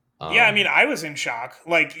 Yeah, I mean, Um, I was in shock.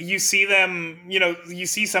 Like you see them, you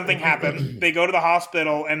see something happen. They go to the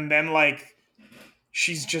hospital, and then like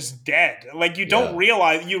she's just dead. Like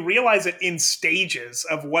yeah, you realize it in stages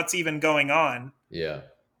of what's even going on. yeah.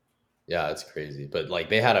 Yeah, it's crazy. But like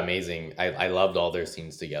they had amazing. I loved all their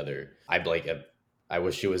scenes together. I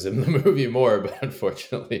wish she was in the movie more, but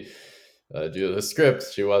unfortunately, due to the script,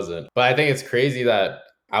 she wasn't. But I think it's crazy that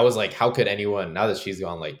I was like, how could anyone now that she's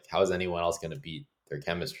gone? Like, how is anyone else going to beat their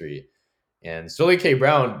chemistry? And Sterling K.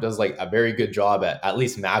 Brown does like a very good job at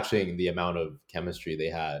least matching the amount of chemistry they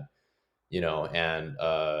had, and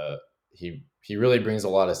he really brings a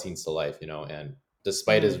lot of scenes to life, and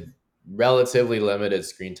despite his Mhm. relatively limited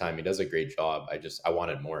screen time, he does a great job. I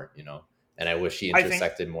wanted more, and I wish he I think,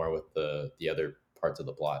 intersected more with the other parts of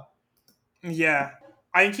the plot. yeah,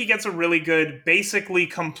 I think he gets a really good, basically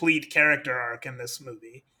complete character arc in this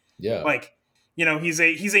movie. Yeah, Like, he's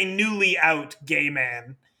a newly out gay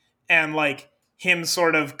man, and like him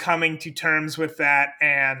sort of coming to terms with that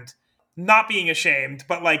and not being ashamed,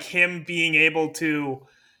 but like him being able to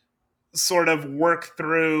sort of work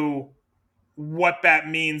through what that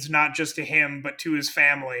means, not just to him but to his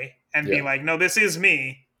family, and be yeah, like, no, this is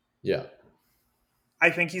me. yeah, I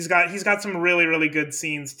think he's got some really, really good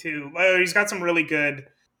scenes too. He's got some really good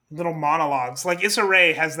little monologues. Like Issa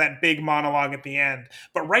Rae has that big monologue at the end,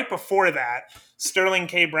 but right before that, Sterling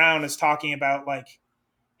K. Brown is talking about like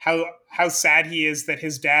how sad he is that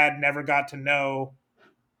his dad never got to know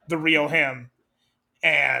the real him,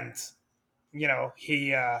 and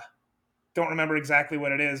he don't remember exactly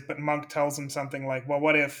what it is, but Monk tells him something like, "Well,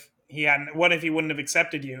 what if he wouldn't have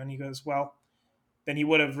accepted you?" And he goes, "Well, then he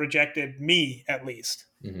would have rejected me at least,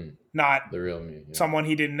 hmm not the real me. Yeah, someone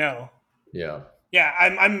he didn't know." yeah. Yeah,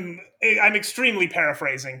 I'm extremely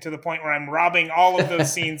paraphrasing to the point where I'm robbing all of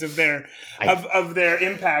those scenes of their I of their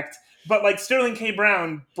impact. But like Sterling K.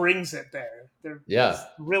 Brown brings it there. yeah, He's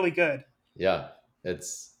really good. yeah.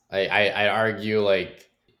 I argue like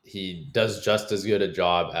he does just as good a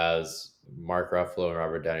job as Mark Ruffalo and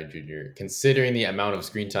Robert Downey Jr. considering the amount of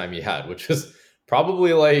screen time he had, which was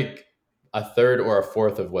probably like a third or a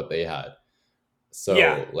fourth of what they had.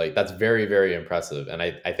 Yeah, So like that's very, very impressive. And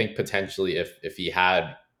I think potentially if he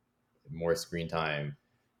had more screen time,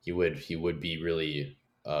 he would be really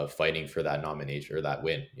fighting for that nomination or that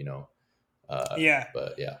win, you know. yeah.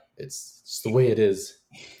 But yeah, it's just the way it is.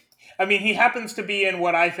 I mean, he happens to be in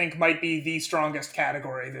what I think might be the strongest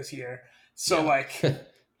category this year. So Yeah. like,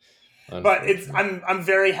 but it's Unfortunately. I'm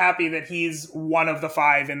very happy that he's one of the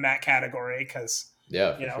five in that category because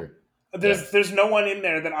Yeah, you for know sure. Yeah. there's no one in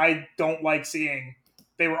there that I don't like seeing.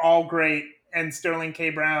 They were all great, and Sterling K.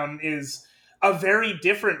 Brown is a very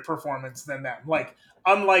different performance than them. Like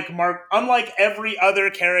unlike every other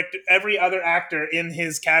character, every other actor in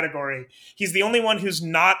his category, he's the only one who's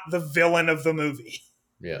not the villain of the movie.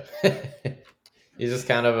 Yeah. He's just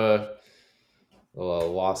kind of a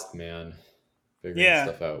lost man figuring Yeah,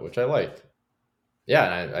 stuff out, which I like.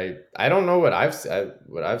 Yeah, and I don't know what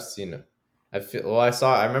what I've seen.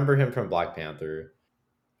 I remember him from Black Panther.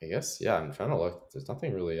 I guess yeah. I'm trying to look. There's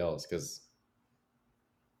nothing really else because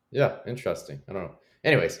yeah, interesting. I don't know.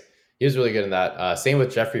 Anyways, he was really good in that. Same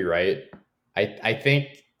with Jeffrey Wright. I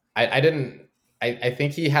think I didn't. I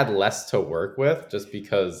think he had less to work with just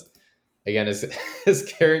because again his his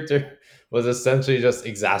character was essentially just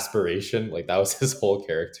exasperation. Like that was his whole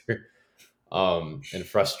character, and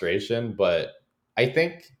frustration. But I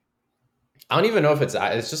think I don't even know if it's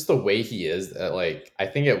just the way he is that like I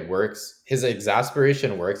think it works. His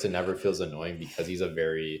exasperation works and never feels annoying because he's a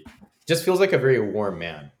very just feels like a very warm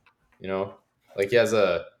man, you know? Like he has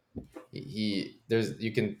a he there's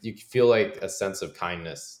you can feel like a sense of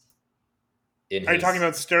kindness in are you talking his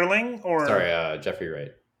about Sterling or sorry, Jeffrey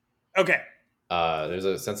Wright. okay? There's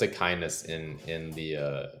a sense of kindness in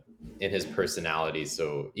his personality.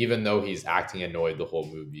 So even though he's acting annoyed the whole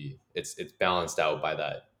movie, it's balanced out by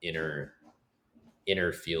that inner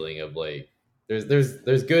feeling of like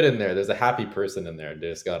there's good in there. There's a happy person in there. They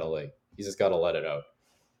just gotta like he's just gotta let it out.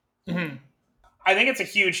 Mhm. I think it's a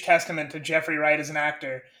huge testament to Jeffrey Wright as an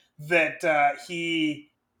actor that he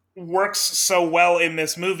works so well in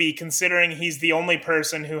this movie, considering he's the only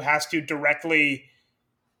person who has to directly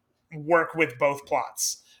work with both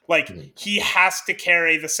plots. Like, Mhm. he has to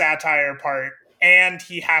carry the satire part and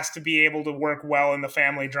he has to be able to work well in the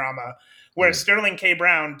family drama. Whereas Mhm. Sterling K.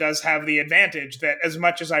 Brown does have the advantage that, as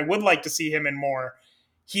much as I would like to see him in more,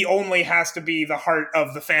 he only has to be the heart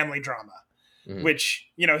of the family drama, Mhm. which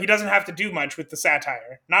he doesn't have to do much with the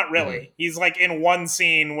satire, not Mhm. really. He's like in one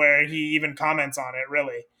scene where he even comments on it,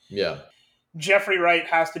 really. Yeah. Jeffrey Wright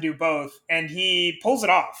has to do both, and he pulls it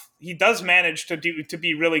off. He does manage to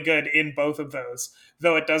be really good in both of those,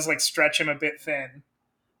 though it does like stretch him a bit thin.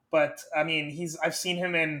 But I mean, he's I've seen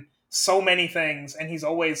him in so many things, and he's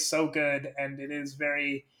always so good, and it is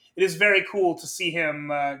very cool to see him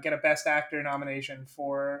get a Best Actor nomination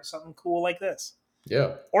for something cool like this,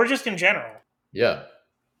 Yeah. or just in general. Yeah.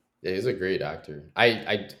 Yeah, he's a great actor.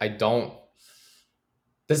 I don't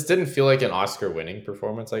this didn't feel like an Oscar winning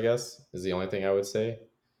performance, I guess, is the only thing I would say.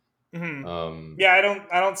 Hmm. Um Yeah,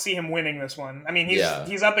 I don't see him winning this one. I mean, yeah.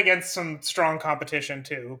 he's up against some strong competition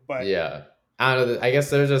too, but Yeah. I don't know. I guess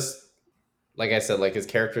they're just like I said, like his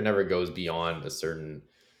character never goes beyond a certain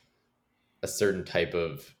type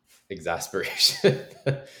of exasperation.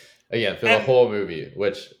 Again, for the and whole movie,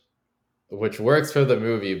 which works for the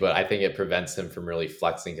movie, but I think it prevents him from really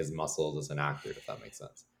flexing his muscles as an actor, if that makes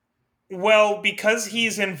sense. well, because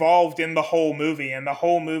he's involved in the whole movie, and the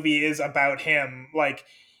whole movie is about him. Like,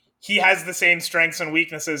 he has the same strengths and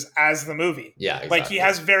weaknesses as the movie. Yeah, Like, exactly. he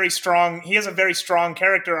has a very strong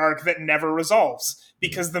character arc that never resolves Mhm.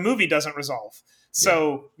 because the movie doesn't resolve. Yeah.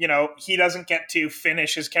 So, he doesn't get to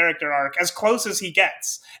finish his character arc as close as he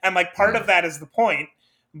gets. And like part of Mhm. that is the point,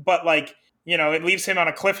 but like, it leaves him on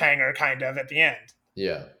a cliffhanger kind of at the end.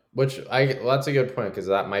 Yeah. Well, that's a good point because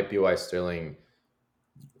that might be why Sterling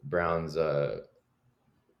Brown's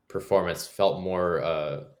performance felt more.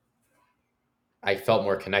 I felt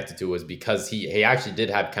more connected to was because he actually did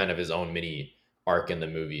have kind of his own mini arc in the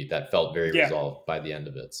movie that felt very Yeah. resolved by the end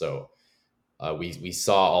of it. So we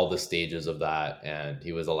saw all the stages of that, and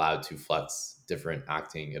he was allowed to flex different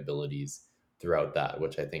acting abilities throughout that,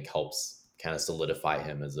 which I think helps kind of solidify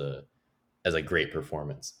him as a great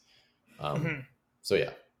performance. Um, Hmm. so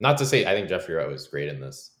yeah, not to say I think Jeffrey Wright was great in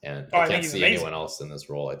this, and Oh, I I think can't he's see anyone amazing. else in this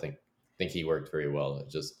role. I think he worked very well. It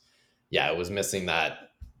just yeah, it was missing that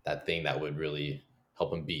thing that would really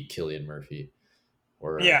help him beat Killian Murphy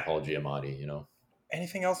or Yeah. Paul Giamatti.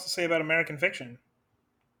 Anything else to say about American Fiction?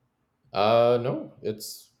 No,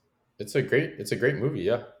 it's a great movie.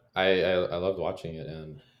 Yeah, I loved watching it,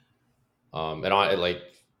 and I like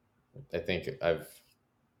I think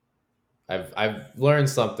I've learned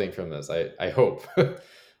something from this. I hope.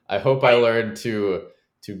 I hope I I learned to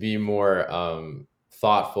be more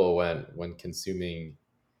thoughtful when consuming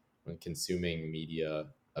media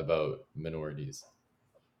about minorities.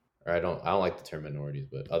 Or I don't like the term minorities,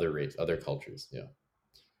 but other cultures. Yeah.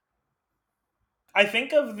 I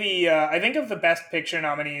think of the best picture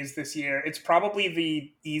nominees this year. It's probably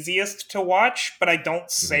the easiest to watch, but I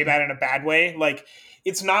don't say Hmm. that in a bad way. Like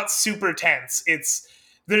it's not super tense. It's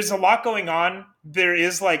there's a lot going on. There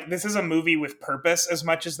is like this is a movie with purpose as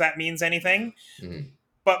much as that means anything. Hmm.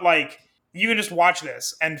 But like you can just watch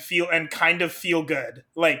this and feel and kind of feel good.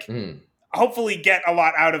 Like Hmm. hopefully get a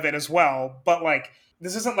lot out of it as well. But like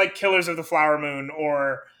this isn't like Killers of the Flower Moon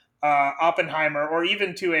or Oppenheimer or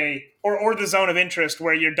even to a or the Zone of Interest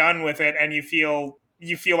where you're done with it and you feel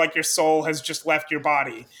like your soul has just left your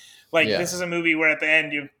body. Like Yeah. this is a movie where at the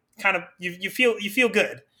end you feel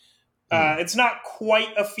good. Hmm. It's not quite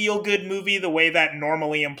a feel good movie the way that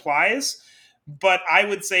normally implies, but I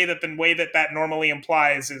would say that the way that that normally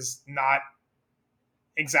implies is not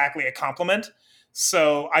exactly a compliment.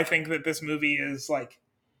 So I think that this movie is like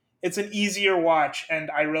it's an easier watch,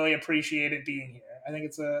 and I really appreciate it being here. I think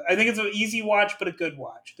it's an easy watch, but a good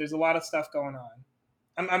watch. There's a lot of stuff going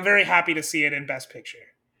on. I'm very happy to see it in Best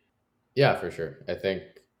Picture. Yeah, for sure. I think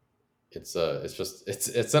it's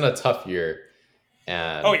in a tough year, Oh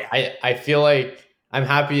and yeah, I feel like I'm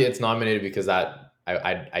happy it's nominated because that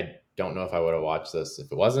I don't know if I would have watched this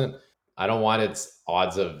if it wasn't. I don't want its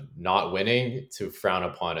odds of not winning to frown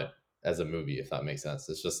upon it as a movie, if that makes sense.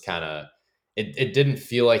 It's just kind of it didn't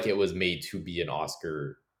feel like it was made to be an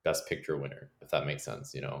Oscar Best Picture winner, if that makes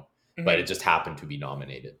sense, but hmm. it just happened to be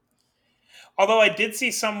nominated. Although I did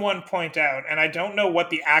see someone point out, and I don't know what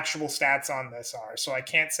the actual stats on this are, so I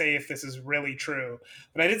can't say if this is really true.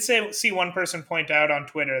 But I did see one person point out on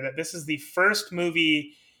Twitter that this is the first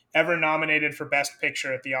movie ever nominated for Best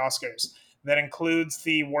Picture at the Oscars that includes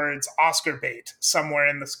the words Oscar bait somewhere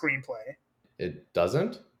in the screenplay. It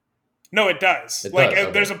doesn't. No, it does. It Like, does.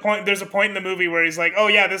 Okay. there's a point in the movie where he's like, "Oh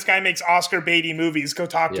yeah, this guy makes Oscar baity movies. Go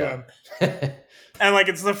talk to Yeah. him." And like,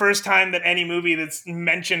 it's the first time that any movie that's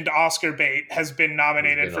mentioned Oscar bait has been Has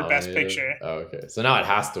nominated been for Best nominated. Picture. Oh, okay. So now it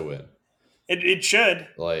has to win. It should.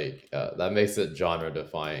 Like that makes it genre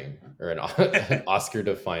defying or an Oscar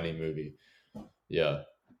defining movie. Yeah.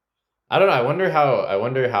 I don't know. I wonder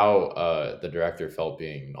how the director felt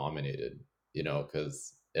being nominated.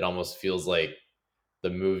 Because it almost feels like the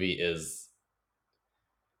movie is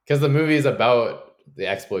because the movie is about the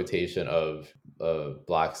exploitation of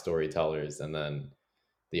black storytellers, and then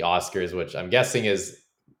the Oscars, which I'm guessing is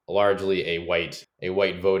largely a white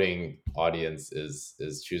voting audience,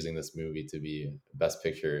 is choosing this movie to be Best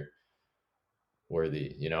Picture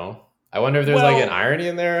worthy. I wonder if there's like an Well, irony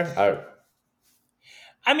in there.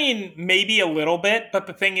 I mean, maybe a little bit, but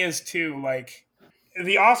the thing is, too, like,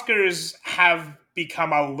 the Oscars have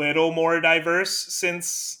become a little more diverse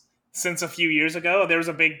since a few years ago. There was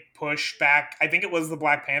a big push back. I think it was the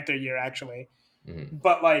Black Panther year, actually. Mhm.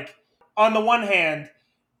 But like, on the one hand,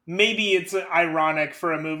 maybe it's ironic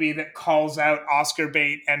for a movie that calls out Oscar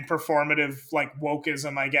bait and performative like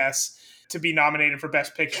wokeism, I guess, to be nominated for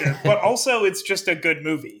Best Picture. But also, it's just a good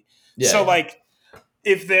movie. Yeah, So yeah, like,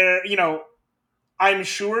 if they're I'm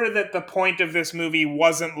sure that the point of this movie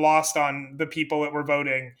wasn't lost on the people that were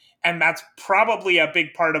voting, and that's probably a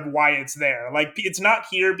big part of why it's there. Like, it's not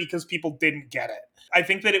here because people didn't get it. I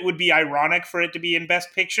think that it would be ironic for it to be in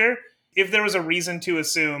Best Picture if there was a reason to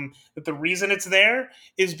assume that the reason it's there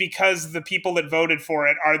is because the people that voted for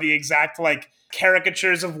it are the exact like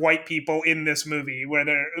caricatures of white people in this movie where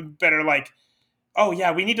they're better like, oh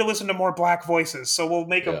yeah, we need to listen to more black voices, so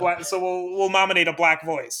yeah, we'll nominate a black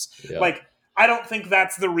voice. yeah, Like, I don't think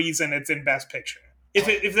that's the reason it's in Best Picture. If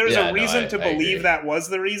there's a yeah. No, I reason to I believe agree. that was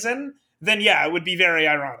the reason, then yeah, it would be very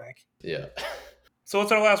ironic. Yeah, So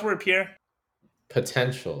what's our last word, Pierre?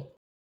 potential.